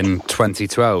 sadly, in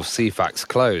 2012, CFAX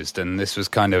closed, and this was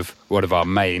kind of one of our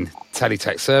main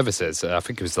teletext services. I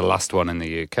think it was the last one in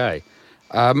the UK.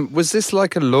 Was this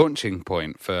like a launching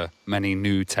point for many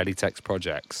new teletext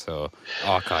projects or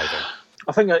archiving?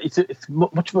 I think it's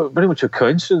very much a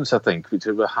coincidence. I think it's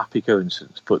a happy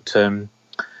coincidence, but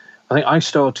I think I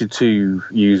started to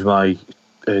use my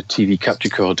TV capture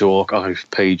card to archive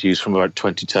pages from about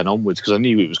 2010 onwards because I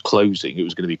knew it was closing. It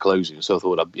was going to be closing, so I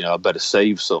thought I'd better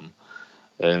save some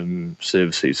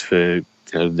services for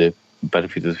the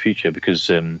benefit of the future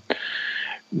because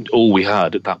all we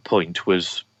had at that point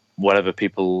was whatever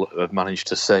people have managed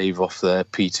to save off their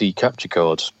PT capture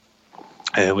cards,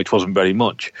 which wasn't very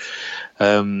much,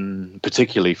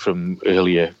 particularly from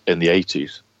earlier in the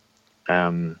 80s.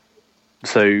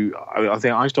 So I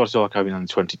think I started archiving in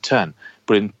 2010,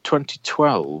 but in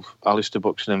 2012, Alistair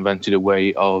Buxton invented a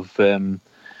way of recovering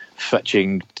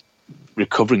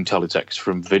teletext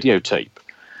from videotape,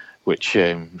 which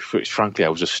frankly I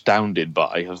was astounded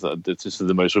by. I was like, this is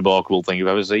the most remarkable thing I've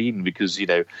ever seen because,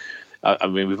 I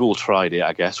mean, we've all tried it,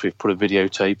 I guess. We've put a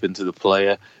videotape into the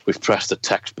player. We've pressed the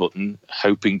text button,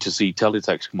 hoping to see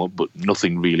teletext come up, but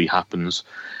nothing really happens.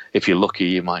 If you're lucky,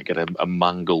 you might get a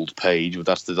mangled page, but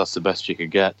that's the best you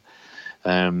could get,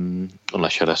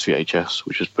 unless you had SVHS,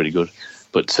 which was pretty good.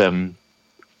 But being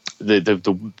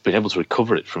able to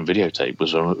recover it from videotape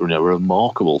was a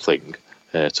remarkable thing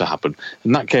to happen.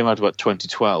 And that came out about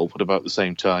 2012, at about the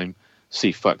same time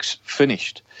CFAX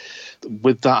finished.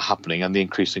 With that happening and the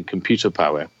increase in computer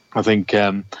power, I think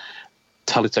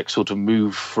teletext sort of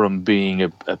moved from being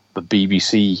a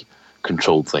BBC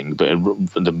controlled thing, but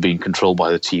than being controlled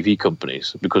by the TV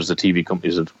companies because the TV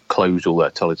companies had closed all their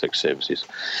teletext services.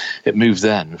 It moved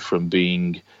then from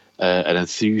being an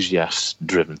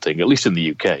enthusiast-driven thing, at least in the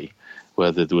UK,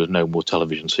 where there was no more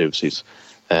television services.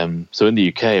 So in the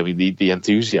UK, I mean, the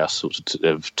enthusiasts sort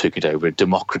of took it over,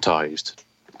 democratised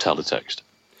teletext.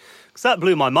 Because that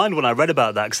blew my mind when I read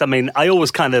about that. Because, I mean, I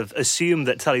always kind of assumed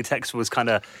that teletext was kind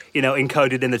of,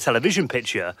 encoded in the television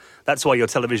picture. That's why your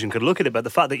television could look at it. But the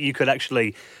fact that you could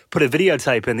actually put a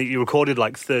videotape in that you recorded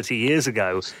like 30 years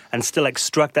ago and still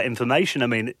extract that information, I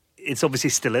mean, it's obviously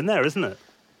still in there, isn't it?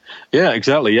 Yeah,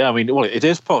 exactly. Yeah, I mean, well, it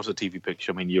is part of the TV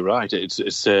picture. I mean, you're right. The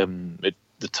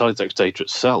teletext data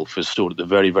itself is stored at the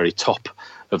very, very top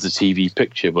of the TV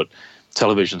picture, but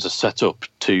televisions are set up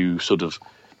to sort of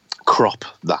crop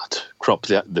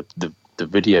the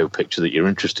video picture that you're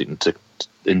interested in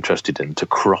to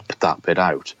crop that bit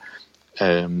out,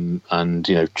 and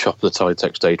chop the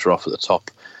teletext data off at the top,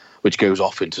 which goes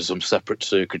off into some separate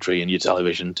circuitry in your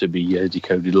television to be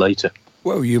decoded later.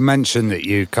 Well, you mentioned that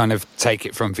you kind of take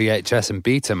it from VHS and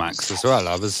Betamax as well.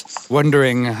 I was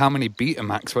wondering how many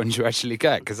Betamax ones you actually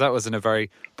get, because that wasn't a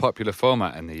very popular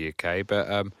format in the UK, but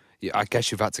I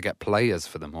guess you've had to get players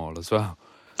for them all as well.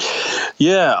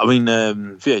 Yeah, I mean,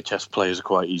 VHS players are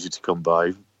quite easy to come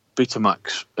by.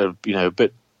 Betamax are, a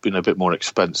bit more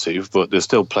expensive, but there's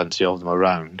still plenty of them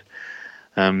around.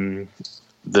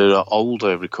 There are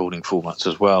older recording formats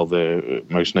as well.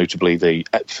 Most notably the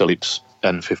Philips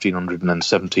N1500 and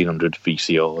N1700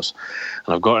 VCRs.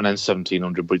 And I've got an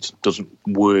N1700, but it doesn't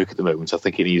work at the moment. I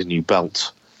think it needs a new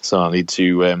belt, so I need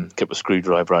to get a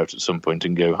screwdriver out at some point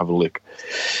and go have a look.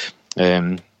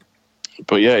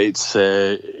 But yeah, it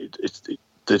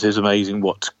is amazing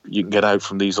what you can get out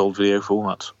from these old video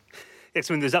formats. Yes,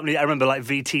 I mean, there's that many. I remember like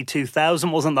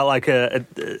VT2000, wasn't that like a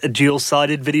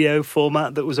dual-sided video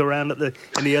format that was around in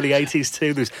the early 80s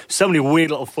too? There's so many weird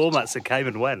little formats that came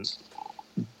and went.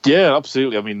 Yeah,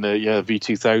 absolutely. I mean,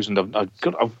 V2000.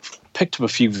 I've picked up a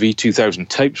few V2000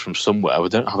 tapes from somewhere. I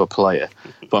don't have a player,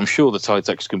 but I'm sure the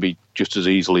teletext can be just as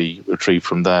easily retrieved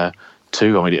from there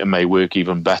too. I mean, it may work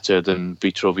even better than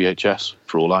Beta or VHS,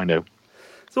 for all I know.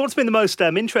 So what's been the most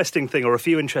interesting thing, or a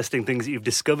few interesting things that you've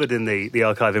discovered in the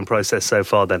archiving process so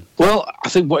far then? Well, I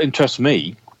think what interests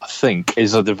me,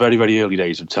 is the very, very early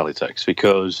days of teletext,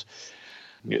 because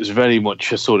it was very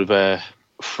much a sort of a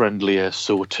friendlier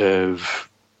sort of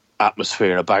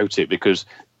atmosphere about it, because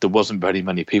there wasn't very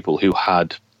many people who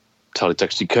had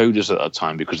teletext decoders at that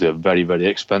time because they were very, very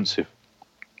expensive.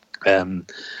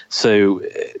 So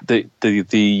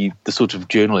the sort of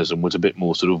journalism was a bit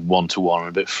more sort of one-to-one and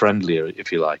a bit friendlier,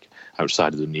 if you like,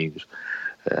 outside of the news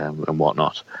and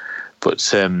whatnot. But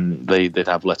they'd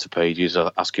have letter pages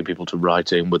asking people to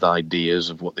write in with ideas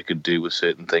of what they could do with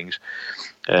certain things.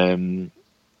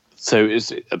 So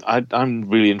I'm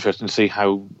really interested to see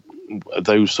how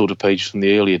those sort of pages from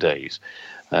the earlier days.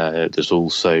 There's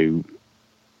also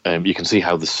you can see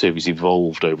how the service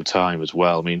evolved over time as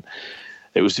well. I mean,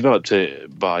 it was developed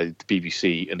by the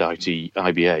BBC and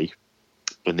IBA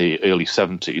in the early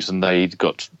 70s, and they'd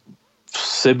got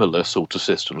similar sort of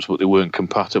systems, but they weren't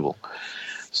compatible.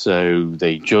 So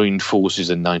they joined forces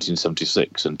in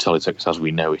 1976, and teletext as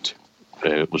we know it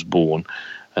was born,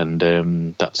 and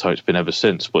that's how it's been ever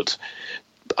since. But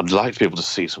I'd like to be able to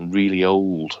see some really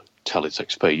old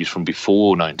teletext pages from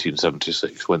before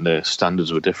 1976 when the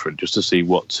standards were different, just to see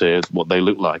what they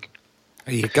look like.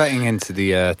 You're getting into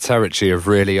the territory of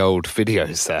really old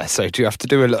videos there. So do you have to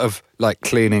do a lot of like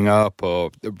cleaning up or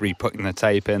re-putting the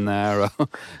tape in there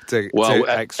to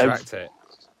extract it?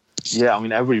 Yeah, I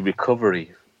mean, every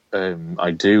recovery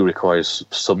I do requires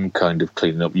some kind of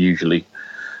cleaning up usually.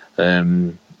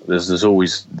 There's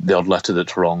always the odd letter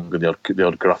that's wrong and the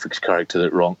odd graphics character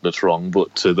that's wrong,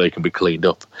 but they can be cleaned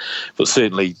up. But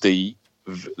certainly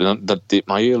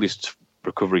my earliest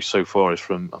recovery so far is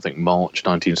from, I think, March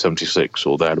 1976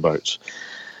 or thereabouts,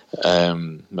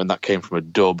 and that came from a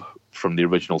dub from the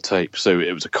original tape, so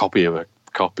it was a copy of a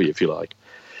copy, if you like.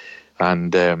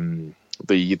 And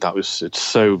it's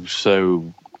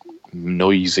so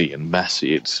noisy and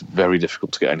messy. It's very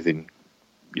difficult to get anything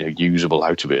usable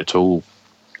out of it at all.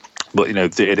 But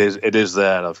it is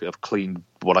there. I've cleaned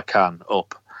what I can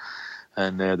up,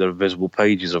 and there are visible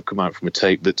pages have come out from a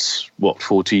tape that's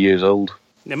 40 years old.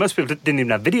 Yeah, most people didn't even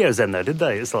have videos then, though, did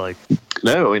they? It's like...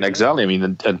 No, I mean, exactly. I mean,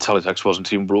 and teletext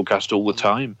wasn't even broadcast all the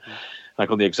time. Like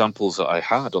on the examples that I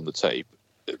had on the tape,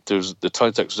 the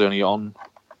teletext was only on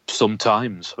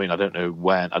sometimes. I mean, I don't know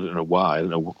when, I don't know why. I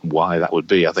don't know why that would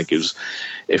be. I think it was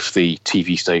if the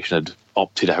TV station had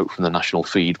opted out from the national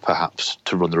feed, perhaps,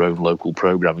 to run their own local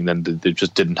programming, then they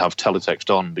just didn't have teletext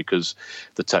on because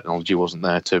the technology wasn't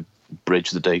there to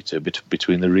bridge the data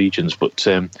between the regions. But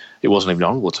it wasn't even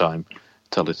on all the time.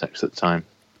 Teletext at the time.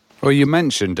 Well, you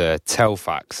mentioned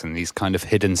Telfax and these kind of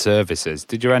hidden services.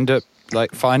 Did you end up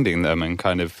finding them and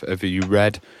have you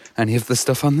read any of the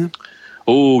stuff on them?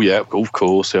 Oh yeah, of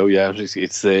course. Oh yeah,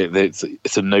 it's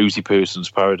a nosy person's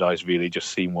paradise, really,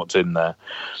 just seeing what's in there.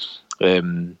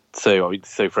 So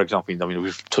for example, I mean,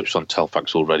 we've touched on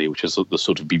Telfax already, which is the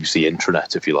sort of BBC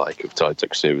intranet, if you like, of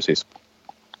teletext services.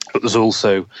 But there's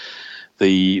also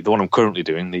the one I'm currently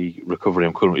doing, the recovery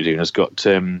I'm currently doing, has got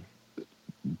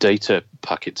data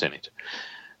packets in it.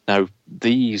 Now,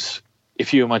 these,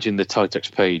 if you imagine the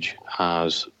teletext page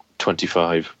has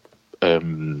 25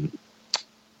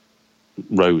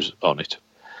 rows on it,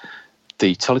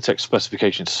 the teletext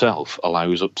specification itself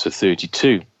allows up to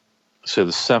 32. So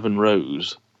there's 7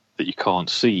 rows that you can't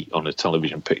see on a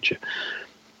television picture.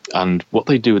 And what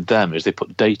they do with them is they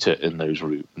put data in those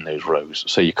rows.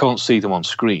 So you can't see them on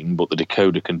screen, but the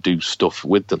decoder can do stuff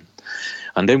with them.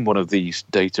 And in one of these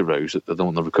data rows, the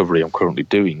one the recovery I'm currently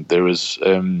doing, there is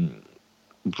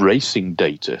racing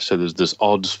data. So there's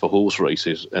odds for horse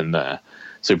races in there.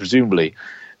 So presumably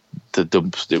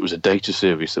it was a data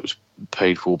service that was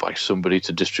paid for by somebody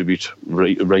to distribute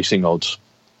racing odds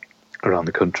around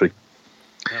the country.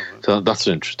 So that's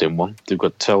an interesting one. They've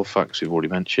got Telfax, we've already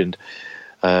mentioned.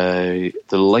 The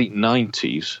late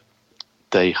 90s,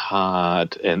 they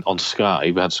had, on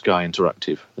Sky, we had Sky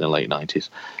Interactive in the late 90s.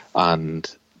 And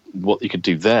what you could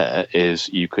do there is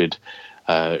you could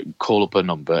call up a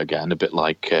number, again, a bit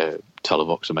like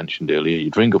Televox I mentioned earlier.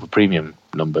 You'd ring up a premium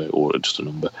number or just a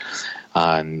number,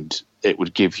 and it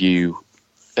would give you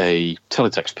a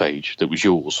teletext page that was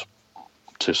yours.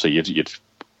 So you'd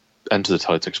enter the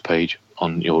teletext page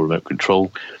on your remote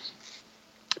control,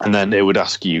 and then it would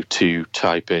ask you to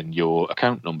type in your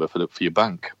account number for your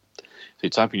bank. So you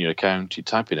type in your account, you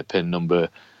type in a PIN number,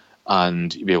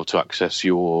 and you'll be able to access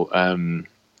your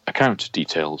account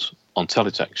details on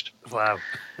teletext. Wow.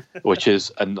 Which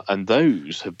is, and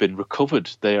those have been recovered.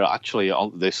 They are actually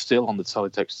they're still on the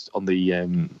teletext on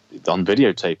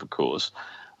videotape, of course.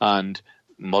 And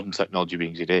modern technology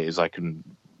being as it is, I can,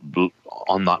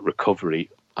 on that recovery,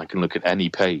 I can look at any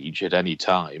page at any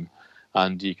time,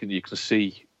 and you can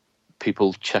see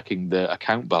people checking their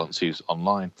account balances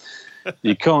online.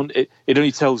 You can't. It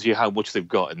only tells you how much they've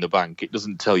got in the bank. It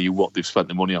doesn't tell you what they've spent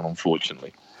the money on,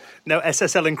 unfortunately. No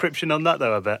SSL encryption on that,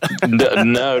 though, I bet.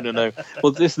 No.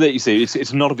 Well, this that you see,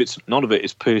 it's none of it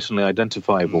is personally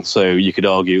identifiable. So you could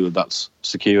argue that that's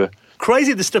secure.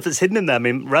 Crazy the stuff that's hidden in there. I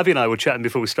mean, Ravi and I were chatting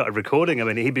before we started recording. I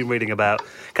mean, he'd been reading about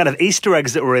kind of Easter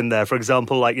eggs that were in there. For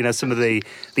example, like, some of the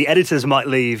editors might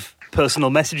leave personal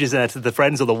messages there to the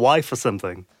friends or the wife or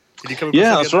something. Did you come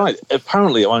across that's right.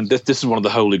 Apparently, this is one of the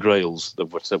holy grails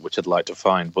which I'd like to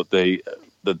find. But the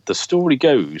story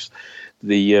goes,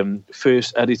 the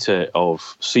first editor of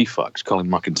CFAX, Colin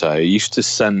McIntyre, used to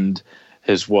send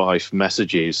his wife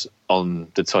messages on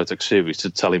the teletext service to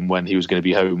tell him when he was going to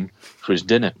be home for his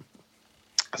dinner.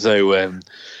 So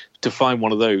to find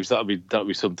one of those, that'd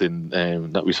be something.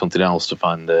 That'd be something else to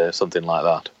find something like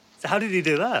that. So how did he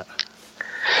do that?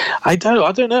 I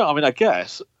don't know. I mean, I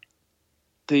guess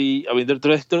there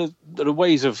are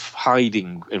ways of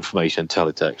hiding information in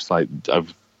teletext. Like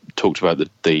I've talked about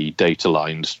the data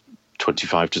lines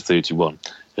 25 to 31.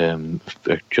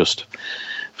 just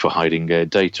for hiding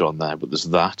data on there. But there's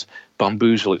that.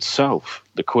 Bamboozle itself,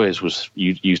 the quiz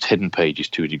used hidden pages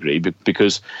to a degree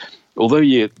because although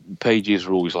your pages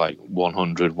were always like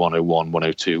 100, 101,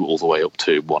 102, all the way up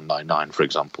to 199, for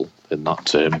example, in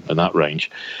that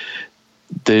range,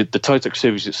 the Teletext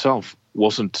service itself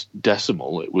wasn't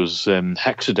decimal; it was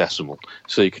hexadecimal.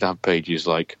 So you could have pages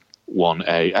like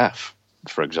 1AF,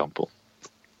 for example,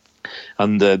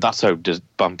 and that's how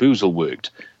Bamboozle worked.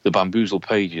 The Bamboozle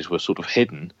pages were sort of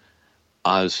hidden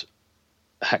as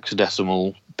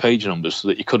hexadecimal page numbers so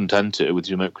that you couldn't enter with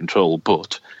your remote control,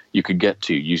 but you could get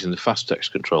to using the fast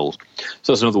text controls.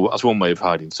 So that's one way of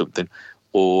hiding something.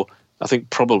 Or I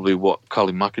think probably what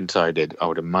Colin McIntyre did, I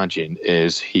would imagine,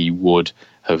 is he would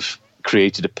have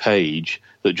created a page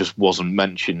that just wasn't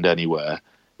mentioned anywhere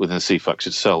within the CFAX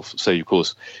itself. So, of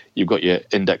course, you've got your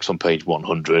index on page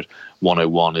 100,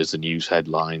 101 is the news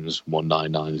headlines,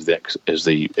 199 is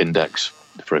the index,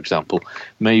 for example.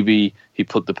 Maybe he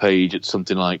put the page at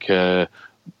something like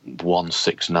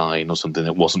 169 or something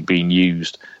that wasn't being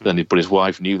used. But his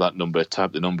wife knew that number,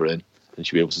 typed the number in, and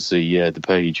she'd be able to see the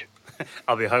page.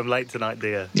 I'll be home late tonight,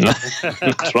 dear.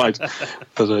 That's right.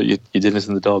 Your dinner's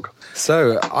in the dog.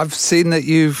 So I've seen that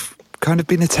you've kind of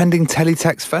been attending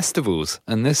Teletext festivals,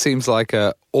 and this seems like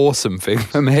an awesome thing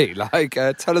for me.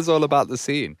 Tell us all about the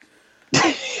scene.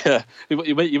 Yeah,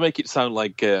 you make it sound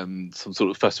like some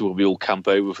sort of festival we all camp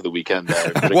over for the weekend.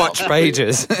 There Watch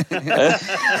pages.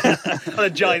 On a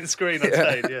giant screen on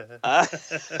stage, yeah.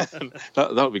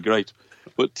 That would be great.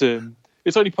 But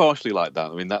it's only partially like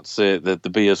that. I mean, that's the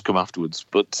beers come afterwards.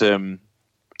 But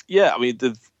yeah, I mean,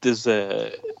 there's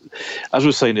as I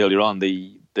was saying earlier on,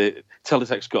 the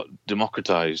Teletext got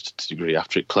democratised to a degree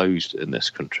after it closed in this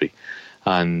country,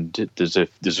 and there's a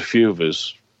few of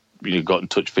us got in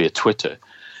touch via Twitter,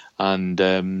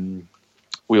 and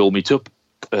we all meet up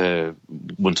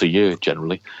once a year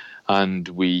generally, and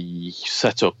we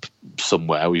set up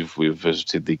somewhere. We've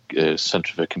visited the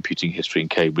Centre for Computing History in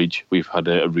Cambridge. We've had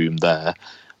a room there,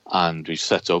 and we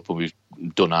set up and we've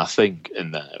done our thing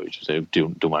in there, which is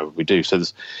doing whatever we do. So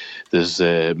there's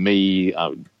me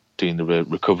doing the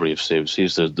recovery of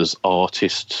services. There's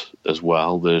artists as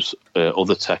well. There's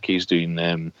other techies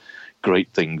doing great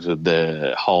things with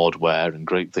the hardware and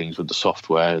great things with the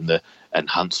software and the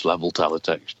enhanced level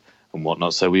teletext and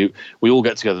whatnot. So we all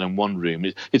get together in one room.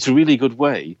 It's a really good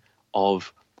way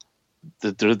of...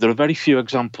 There are very few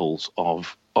examples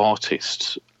of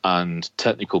artists and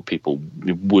technical people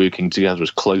working together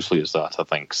as closely as that, I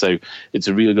think. So it's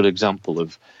a really good example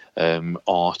of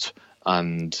art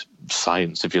and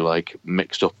science, if you like,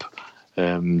 mixed up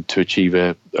to achieve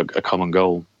a common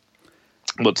goal.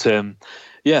 But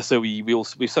yeah, so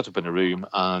we set up in a room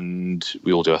and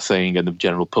we all do our thing, and the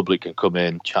general public can come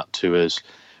in, chat to us.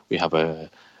 We have an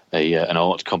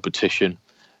art competition,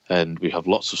 and we have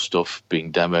lots of stuff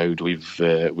being demoed.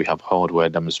 We have hardware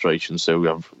demonstrations, so we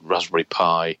have Raspberry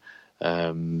Pi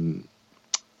setups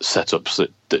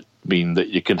that mean that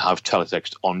you can have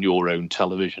teletext on your own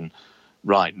television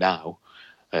right now,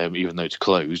 even though it's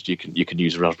closed. You can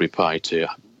use a Raspberry Pi to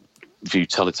view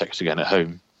teletext again at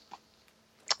home.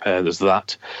 There's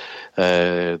that.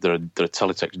 There are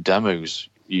teletext demos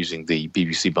using the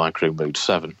BBC Micro Mode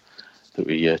 7 that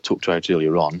we talked about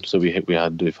earlier on. So we've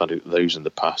had those in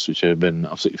the past, which have been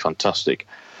absolutely fantastic.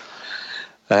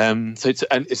 So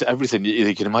it's everything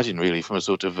you can imagine, really, from a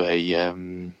sort of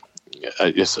a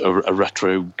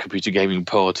retro computer gaming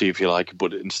party, if you like,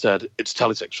 but instead it's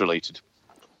teletext related.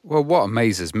 Well, what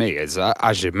amazes me is,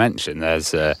 as you mentioned,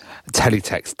 there's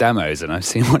teletext demos, and I've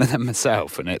seen one of them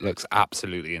myself, and it looks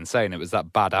absolutely insane. It was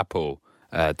that Bad Apple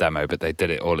demo, but they did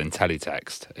it all in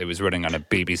teletext. It was running on a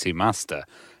BBC Master.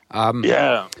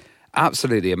 Yeah.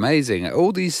 Absolutely amazing.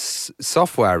 All these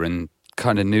software and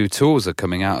kind of new tools are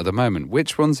coming out at the moment.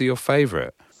 Which ones are your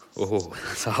favourite? Oh,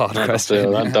 that's a hard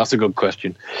question. That's a good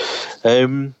question.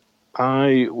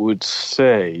 I would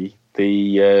say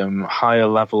the higher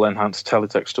level enhanced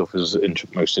teletext stuff is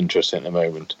most interesting at the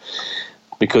moment,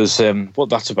 because what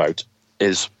that's about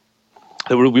is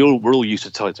that we're all used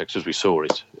to teletext as we saw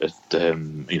it at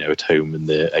at home in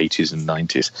the 80s and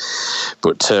 90s,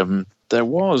 but there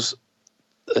was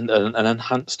an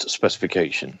enhanced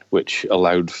specification which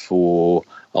allowed for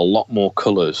a lot more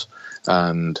colours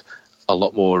and a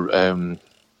lot more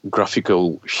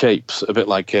graphical shapes, a bit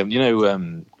like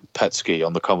Petsky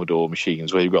on the Commodore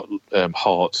machines, where you've got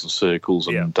hearts and circles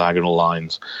and diagonal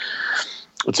lines.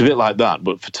 It's a bit like that,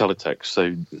 but for teletext.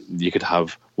 So you could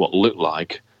have what looked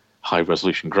like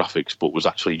high-resolution graphics, but was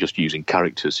actually just using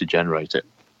characters to generate it.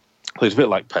 So it's a bit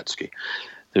like Petsky.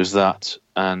 There's that.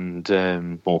 and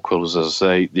more colours, as I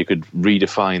say. You could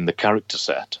redefine the character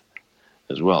set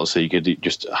as well, so you could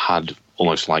just had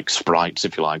almost like sprites,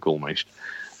 if you like, almost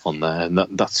on there. And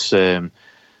that's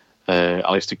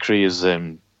Alistair Cree is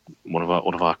one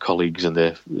of our colleagues in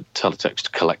the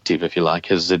Teletext collective, if you like,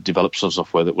 has developed some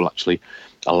software that will actually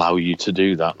allow you to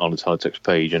do that on a Teletext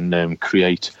page and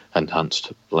create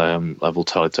enhanced level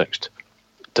Teletext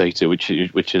data, which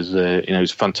is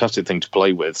it's a fantastic thing to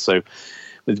play with. So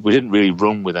we didn't really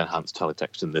run with enhanced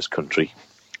Teletext in this country,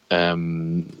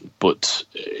 but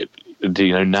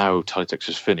now Teletext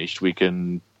is finished, we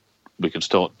can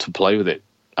start to play with it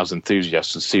as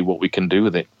enthusiasts and see what we can do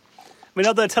with it. I mean,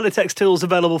 are there Teletext tools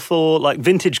available for like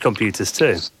vintage computers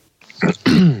too?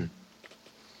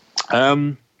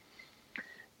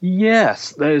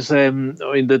 Yes, there's. There are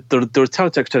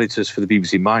Teletext editors for the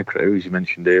BBC Micro, as you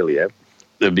mentioned earlier,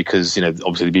 because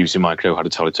obviously the BBC Micro had a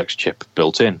Teletext chip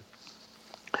built in.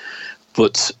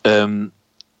 But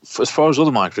as far as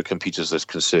other microcomputers is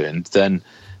concerned, then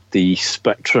the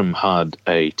Spectrum had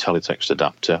a Teletext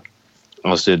adapter,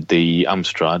 as did the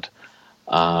Amstrad,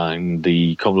 and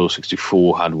the Commodore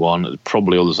 64 had one,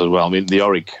 probably others as well. I mean, the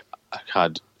Oric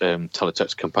had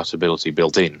Teletext compatibility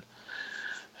built in,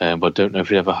 but I don't know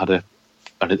if it ever had a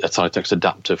Teletext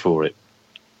adapter for it.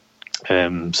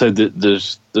 So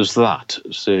there's that,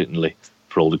 certainly,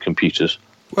 for older computers.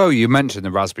 Well, you mentioned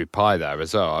the Raspberry Pi there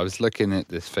as well. I was looking at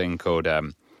this thing called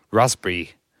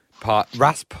Raspberry Pi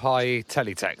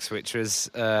Teletext, which was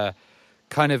a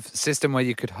kind of system where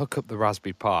you could hook up the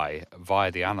Raspberry Pi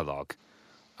via the analog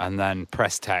and then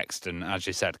press text and, as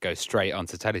you said, go straight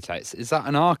onto Teletext. Is that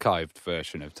an archived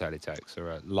version of Teletext or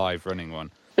a live running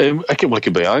one? It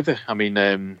could be either. I mean,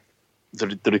 the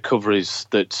recoveries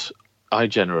that I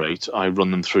generate, I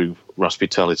run them through Raspberry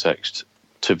Teletext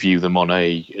to view them on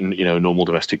a normal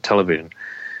domestic television,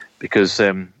 because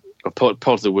part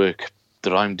of the work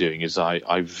that I'm doing is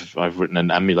I've written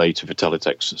an emulator for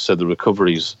Teletext, so the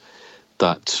recoveries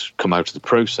that come out of the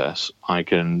process, I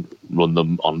can run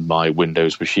them on my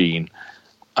Windows machine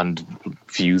and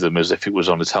view them as if it was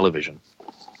on a television.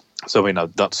 So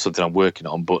that's something I'm working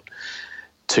on, but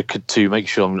to make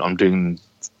sure I'm doing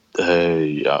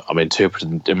I'm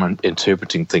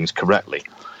interpreting things correctly,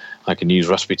 I can use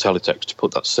Raspberry Teletext to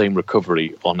put that same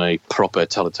recovery on a proper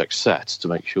Teletext set to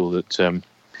make sure that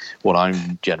what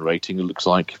I'm generating looks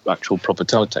like actual proper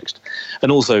Teletext.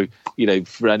 And also,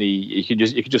 for any, you can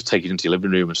just take it into your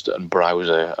living room and browse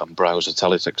a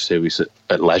Teletext service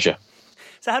at leisure.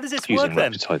 So how does this work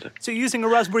then? Teletext. So you're using a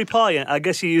Raspberry Pi, I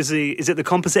guess you use is it the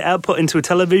composite output into a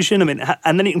television? I mean,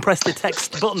 and then you can press the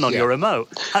text button on your remote.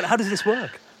 How does this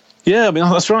work? Yeah, I mean,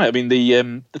 that's right. I mean, the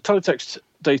Teletext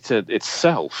data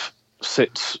itself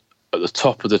sits at the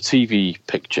top of the TV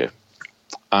picture,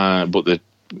 but the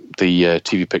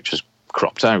TV picture's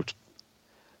cropped out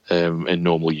in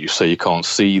normal use, so you can't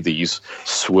see these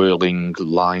swirling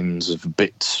lines of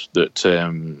bits that are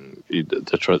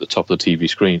at the top of the TV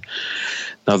screen.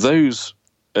 Now, those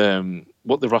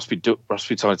what the Raspberry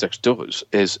Teletext does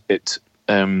is it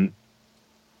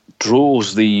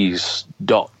draws these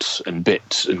dots and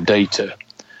bits and data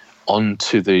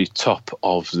onto the top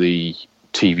of the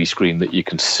TV screen that you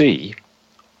can see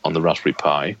on the Raspberry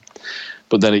Pi,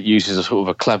 but then it uses a sort of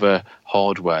a clever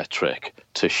hardware trick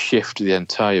to shift the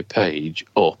entire page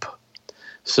up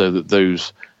so that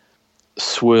those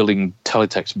swirling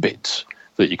Teletext bits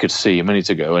that you could see a minute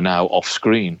ago are now off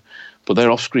screen. But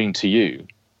they're off screen to you,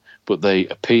 but they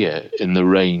appear in the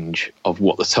range of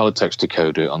what the Teletext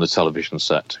decoder on the television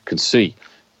set can see.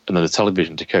 And then the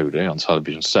television decoder on the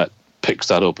television set picks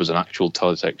that up as an actual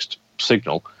Teletext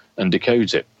signal and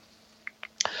decodes it.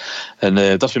 And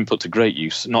that's been put to great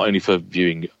use, not only for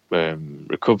viewing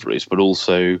recoveries, but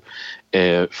also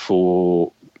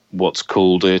for what's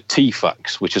called a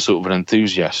TFAX, which is sort of an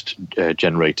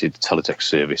enthusiast-generated Teletext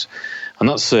service. And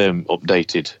that's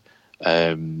updated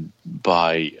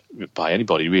by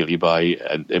anybody, really, by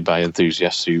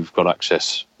enthusiasts who've got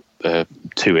access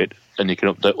to it, and you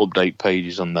can update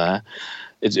pages on there.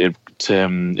 It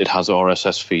has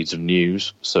RSS feeds of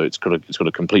news, so it's got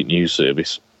a complete news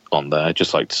service on there,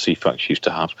 just like the CFAX used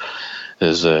to have.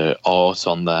 There's art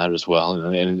on there as well,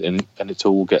 and it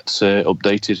all gets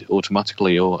updated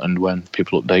automatically, and when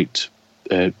people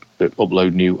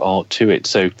upload new art to it.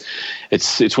 So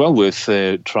it's well worth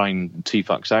trying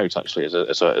TFAX out, actually,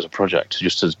 as a project,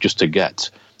 just to get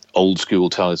old school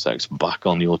Teletext back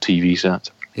on your TV set.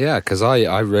 Yeah, because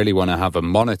I really want to have a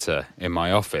monitor in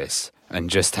my office and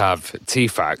just have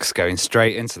TFAX going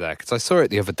straight into there. Because I saw it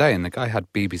the other day and the guy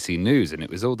had BBC News and it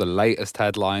was all the latest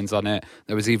headlines on it.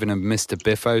 There was even a Mr.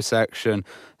 Biffo section.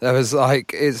 There was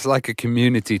it's like a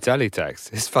community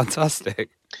teletext. It's fantastic.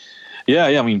 Yeah,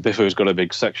 I mean, Biffo's got a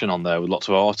big section on there with lots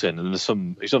of art in, and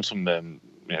he's done some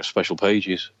special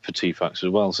pages for TFAX as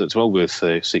well, so it's well worth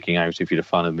seeking out if you're a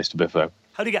fan of Mr. Biffo.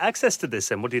 How do you get access to this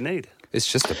then? What do you need?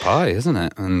 It's just a Pi, isn't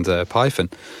it? And Python.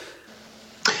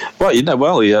 Well,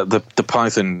 the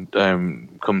Python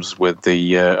comes with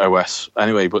the OS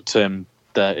anyway, but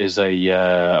there is a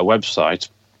website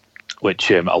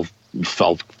which I'll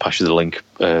pass you the link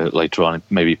later on and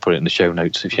maybe put it in the show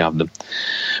notes if you have them.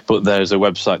 But there's a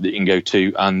website that you can go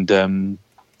to and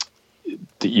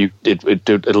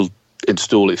it'll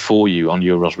install it for you on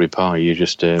your Raspberry Pi. You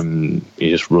just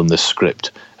run this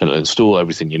script and it'll install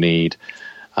everything you need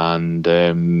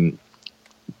and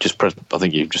just press. I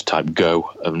think you just type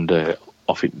go and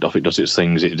off it does its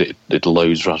things. It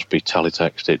loads Raspberry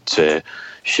Teletext. It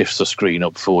shifts the screen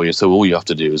up for you. So all you have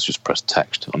to do is just press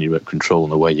text on your remote control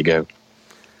and away you go.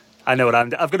 I know what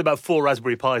I've got about 4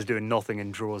 Raspberry Pis doing nothing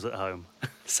in drawers at home.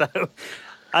 So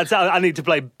I need to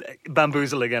play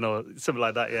Bamboozle again or something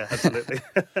like that. Yeah, absolutely.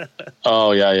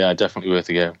 Oh yeah, definitely worth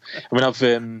a go. I mean, I've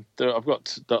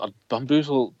got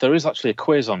Bamboozle. There is actually a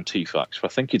quiz on TFAX. I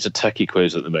think it's a techie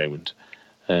quiz at the moment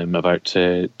about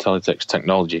teletext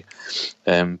technology.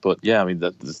 But yeah, I mean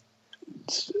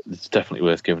it's definitely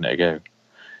worth giving it a go.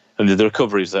 And the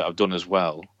recoveries that I've done as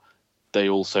well, they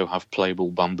also have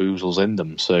playable bamboozles in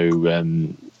them. So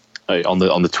on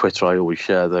the Twitter, I always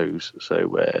share those.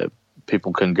 So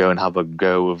people can go and have a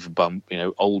go of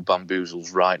old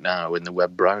bamboozles right now in the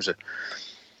web browser.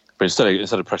 But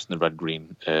instead of pressing the red,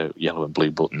 green, yellow, and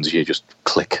blue buttons, you just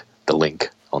click the link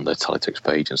on the Teletext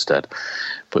page instead.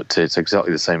 But it's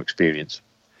exactly the same experience.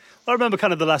 I remember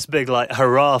kind of the last big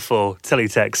hurrah for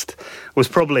Teletext was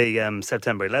probably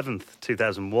September 11th,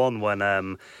 2001,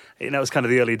 when it was kind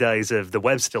of the early days of the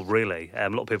web still, really. A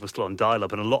lot of people were still on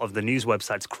dial-up and a lot of the news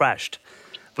websites crashed.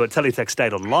 But Teletext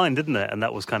stayed online, didn't it? And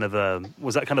that was kind of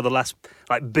was that kind of the last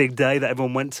big day that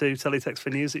everyone went to Teletext for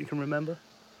news that you can remember?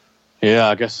 Yeah,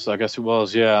 I guess it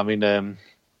was. Yeah, I mean,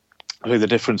 I think the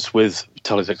difference with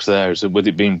Teletext there is that with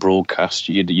it being broadcast,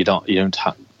 you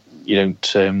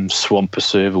don't swamp a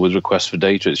server with requests for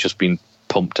data. It's just been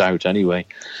pumped out anyway.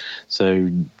 So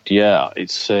yeah,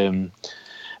 it's kind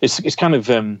of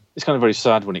very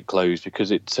sad when it closed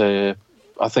because I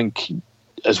think,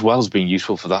 as well as being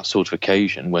useful for that sort of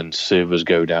occasion when servers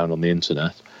go down on the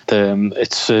internet,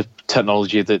 it's a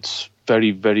technology that's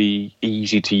very, very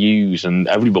easy to use and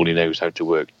everybody knows how to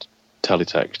work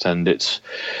teletext, and it's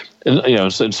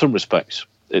in some respects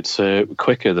it's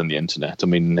quicker than the internet. I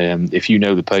mean, if you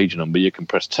know the page number, you can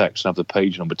press text and have the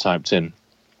page number typed in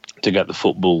to get the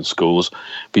football scores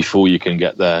before you can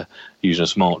get there using a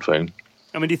smartphone.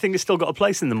 I mean, do you think it's still got a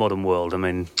place in the modern world? I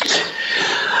mean,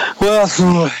 well,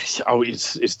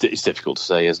 it's difficult to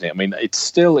say, isn't it? I mean, it's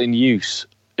still in use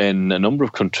in a number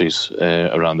of countries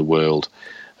around the world,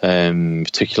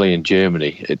 particularly in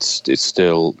Germany. It's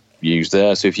still used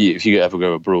there. So if you ever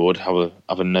go abroad,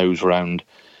 have a nose around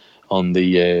on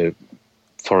the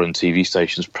foreign TV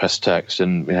stations, press text,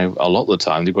 and a lot of the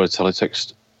time they've got a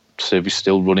teletext service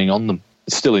still running on them.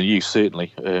 It's still in use,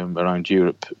 certainly, around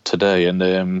Europe today, and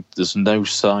there's no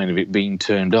sign of it being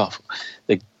turned off.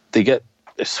 They get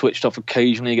switched off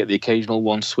occasionally, you get the occasional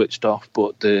one switched off,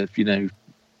 but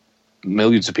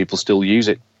millions of people still use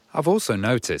it. I've also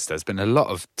noticed there's been a lot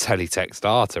of teletext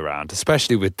art around,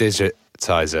 especially with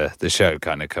Digitizer, the show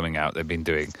kind of coming out. They've been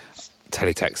doing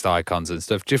teletext icons and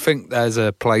stuff. Do you think there's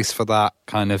a place for that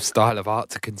kind of style of art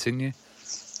to continue?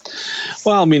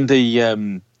 Well, I mean,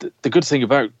 the good thing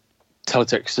about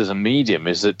teletext as a medium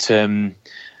is that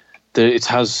it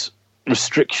has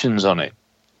restrictions on it.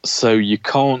 So you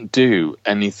can't do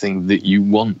anything that you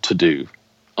want to do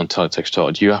on teletext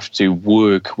art. You have to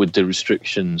work with the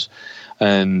restrictions.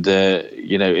 And,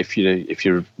 if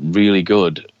you're really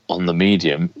good on the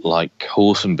medium, like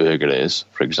Horsenberger is,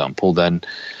 for example, then,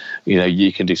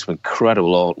 you can do some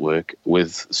incredible artwork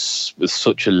with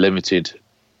such a limited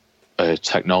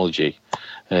technology.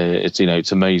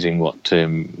 It's amazing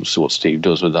what Steve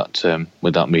does with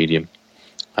that medium.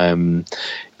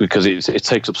 Because it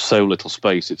takes up so little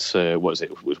space. It's it was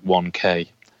 1K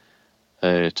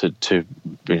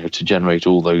to generate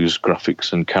all those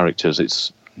graphics and characters.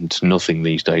 It's nothing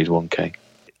these days, 1K.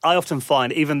 I often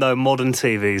find, even though modern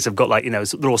TVs have got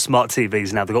they're all smart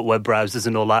TVs now, they've got web browsers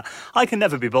and all that, I can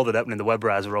never be bothered opening the web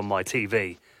browser on my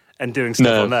TV and doing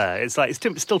stuff on there. It's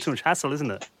still too much hassle,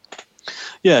 isn't it?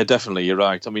 Yeah, definitely, you're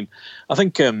right. I mean, I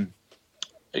think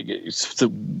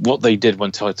what they did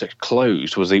when Teletext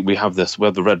closed was we have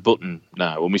the red button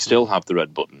now, and we still have the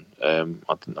red button. I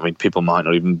mean, people might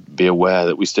not even be aware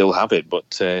that we still have it, but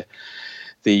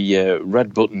the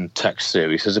red button text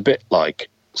service is a bit like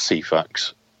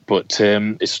CFAX, but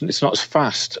it's not as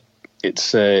fast.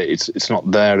 It's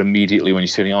not there immediately when you're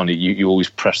turning it on. You always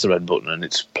press the red button and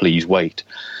it's please wait.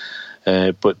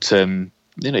 But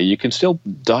you can still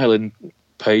dial in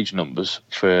page numbers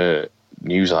for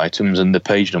news items, and the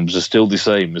page numbers are still the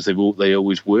same as they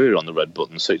always were on the red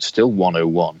button. So it's still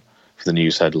 101 for the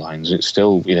news headlines. It's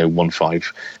still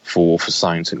 154 for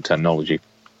science and technology.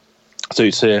 So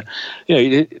it's so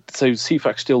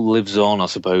CFAX still lives on, I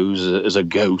suppose, as a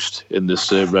ghost in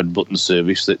this red button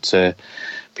service that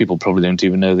people probably don't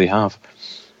even know they have.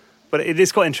 But it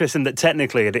is quite interesting that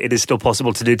technically it is still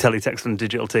possible to do teletext on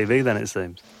digital TV. Then it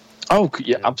seems. Oh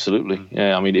yeah, absolutely.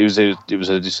 Yeah, I mean it was a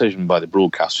decision by the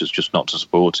broadcasters just not to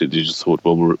support it. They just thought,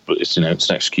 well, it's an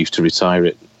excuse to retire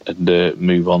it and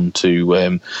move on to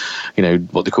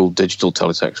what they call digital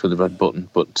teletext with the red button.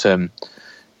 But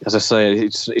as I say,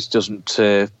 it doesn't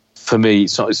for me.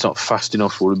 It's not fast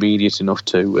enough or immediate enough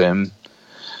to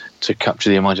capture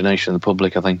the imagination of the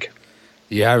public, I think.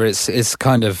 Yeah, it's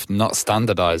kind of not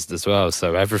standardised as well,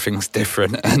 so everything's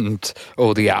different, and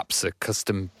all the apps are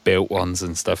custom-built ones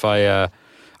and stuff. I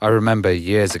remember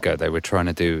years ago they were trying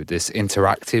to do this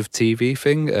interactive TV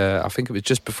thing. I think it was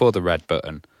just before the red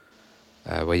button,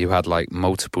 where you had like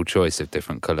multiple choice of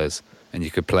different colours, and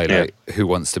you could play like Who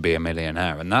Wants to Be a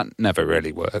Millionaire, and that never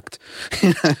really worked.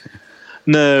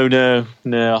 No.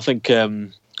 I think I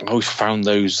always found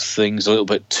those things a little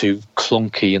bit too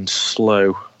clunky and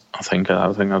slow. I think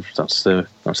that's the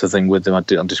thing with them. I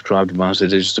described them as they're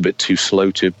just a bit too slow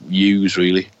to use,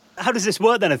 really. How does this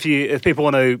work then? If people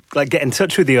want to get in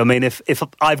touch with you, I mean, if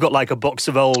I've got like a box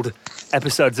of old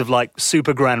episodes of like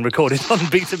Super Gran recorded on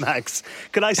Betamax,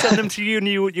 can I send them to you and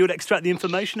you would extract the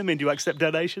information? I mean, do you accept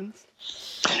donations?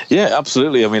 Yeah,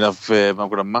 absolutely. I mean, I've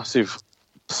got a massive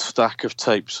stack of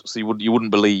tapes, so you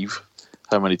wouldn't believe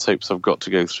how many tapes I've got to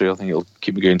go through. I think it'll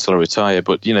keep me going until I retire.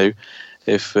 But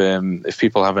if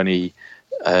people have any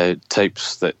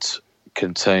tapes that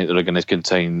are going to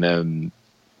contain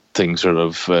things that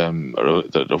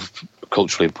are of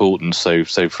culturally important, so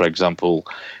for example,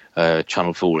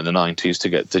 Channel 4 in the 90s to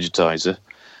get digitizer,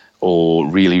 or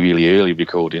really really early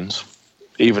recordings,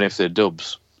 even if they're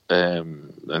dubs,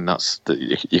 and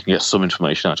you can get some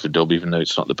information out of a dub, even though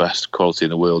it's not the best quality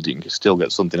in the world. You can still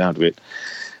get something out of it.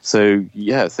 So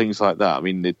yeah, things like that. I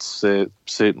mean, it's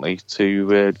certainly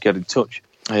to get in touch.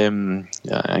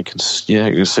 I can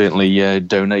certainly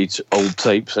donate old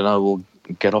tapes, and I will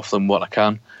get off them what I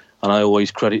can. And I always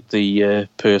credit the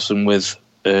person with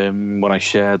when I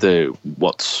share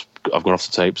what I've got off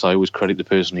the tapes. I always credit the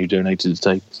person who donated the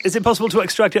tape. Is it possible to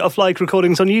extract it off like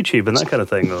recordings on YouTube and that kind of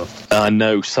thing? Or?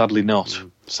 No, sadly not.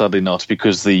 Sadly not,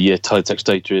 because the teletext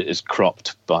data is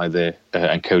cropped by the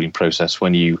encoding process.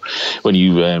 When you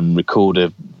record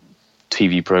a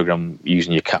TV program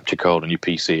using your capture card on your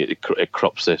PC, it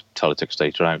crops the teletext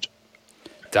data out.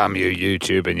 Damn you,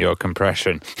 YouTube, and your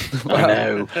compression. I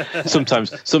know.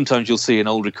 Sometimes you'll see an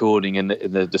old recording and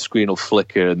the screen will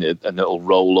flicker and it'll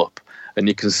roll up, and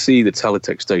you can see the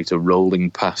teletext data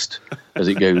rolling past as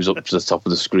it goes up to the top of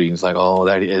the screen. It's like, oh,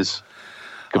 there it is.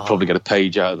 Could probably get a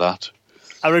page out of that.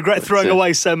 I regret throwing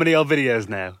away so many old videos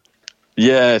now.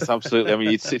 Yes, absolutely. I mean,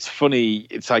 it's funny.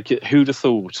 It's like, who'd have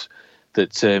thought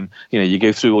that you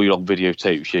go through all your old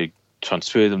videotapes, you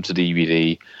transfer them to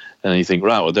DVD, and then you think,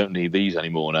 right, well, I don't need these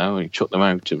anymore now, and you chuck them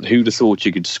out. Who'd have thought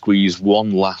you could squeeze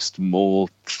one last more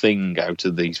thing out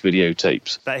of these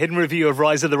videotapes? That hidden review of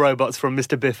Rise of the Robots from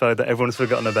Mr. Biffo that everyone's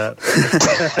forgotten about.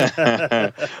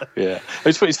 Yeah,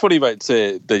 it's funny about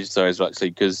digitizer actually,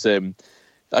 because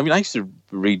I used to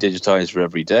re-digitize for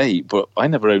every day, but I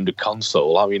never owned a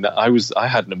console. I mean, I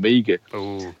had an Amiga.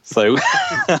 Ooh. So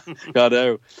I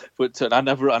know, but I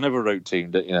never wrote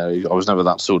tuned it. I was never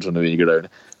that sort of an Amiga owner.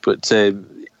 But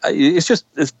it's just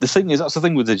the thing is, that's the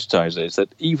thing with digitizer, is that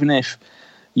even if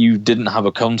you didn't have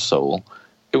a console,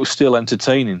 it was still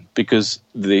entertaining, because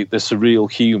the surreal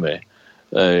humour,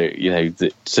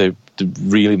 that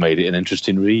really made it an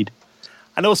interesting read.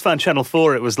 I always found Channel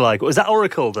 4, was that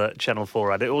Oracle that Channel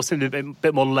 4 had? It all seemed a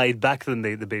bit more laid back than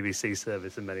the BBC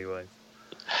service in many ways.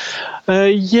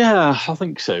 Yeah, I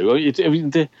think so.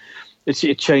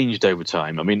 It changed over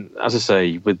time. I mean, as I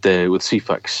say, with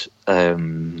CFAX,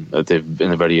 in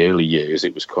the very early years,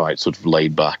 it was quite sort of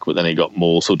laid back, but then it got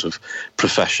more sort of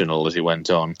professional as it went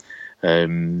on.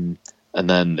 And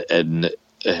then in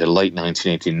late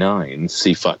 1989,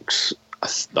 CFAX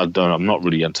I'm not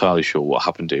really entirely sure what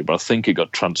happened to it, but I think it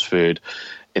got transferred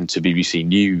into BBC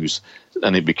News,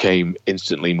 and it became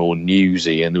instantly more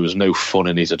newsy, and there was no fun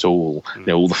in it at all.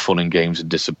 All the fun and games had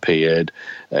disappeared.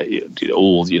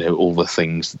 All the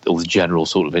things, all the general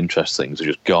sort of interest things are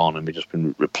just gone, and they've just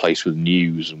been replaced with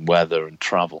news and weather and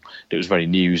travel. It was very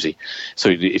newsy, so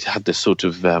it had this sort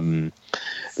of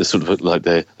like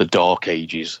the Dark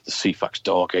Ages, the CFAX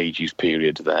Dark Ages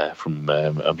period there from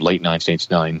late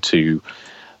 1989 to.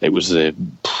 It was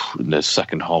in the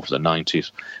second half of the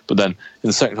 90s. But then in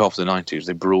the second half of the 90s,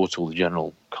 they brought all the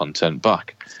general content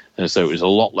back. And so it was a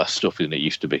lot less stuff than it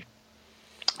used to be.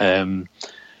 I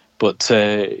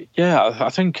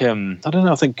think,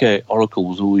 I think Oracle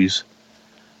was always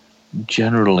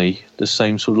generally the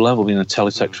same sort of level. I mean, the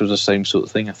Teletext was the same sort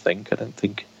of thing, I think. I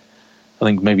think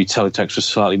maybe Teletext was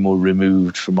slightly more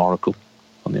removed from Oracle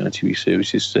on the ITV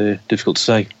service. It's difficult to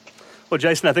say. Well,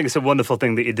 Jason, I think it's a wonderful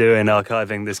thing that you're doing,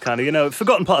 archiving this kind of,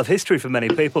 forgotten part of history for many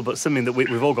people, but something that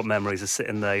we've all got memories of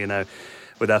sitting there,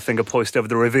 with our finger poised over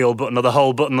the reveal button or the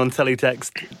hold button on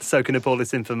Teletext, soaking up all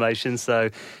this information. So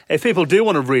if people do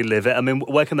want to relive it, I mean,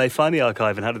 where can they find the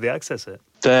archive and how do they access it?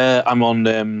 I'm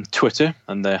on Twitter,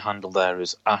 and their handle there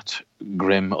is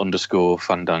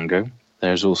 @grim_fandango.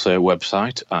 There's also a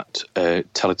website at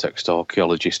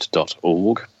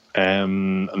teletextarchaeologist.org.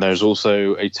 And there's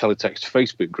also a Teletext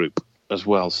Facebook group as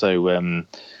well, so you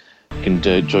can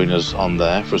join us on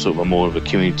there for sort of more of a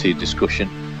community discussion.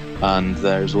 And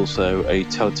there's also a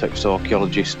Teletext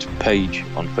Archaeologist page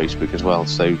on Facebook as well,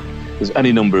 so there's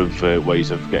any number of ways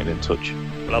of getting in touch.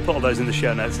 Well, I'll put all those in the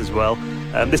show notes as well.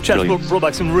 This chat's brought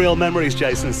back some real memories,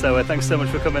 Jason, so thanks so much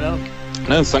for coming on.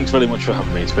 No, thanks very much for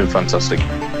having me. It's been fantastic.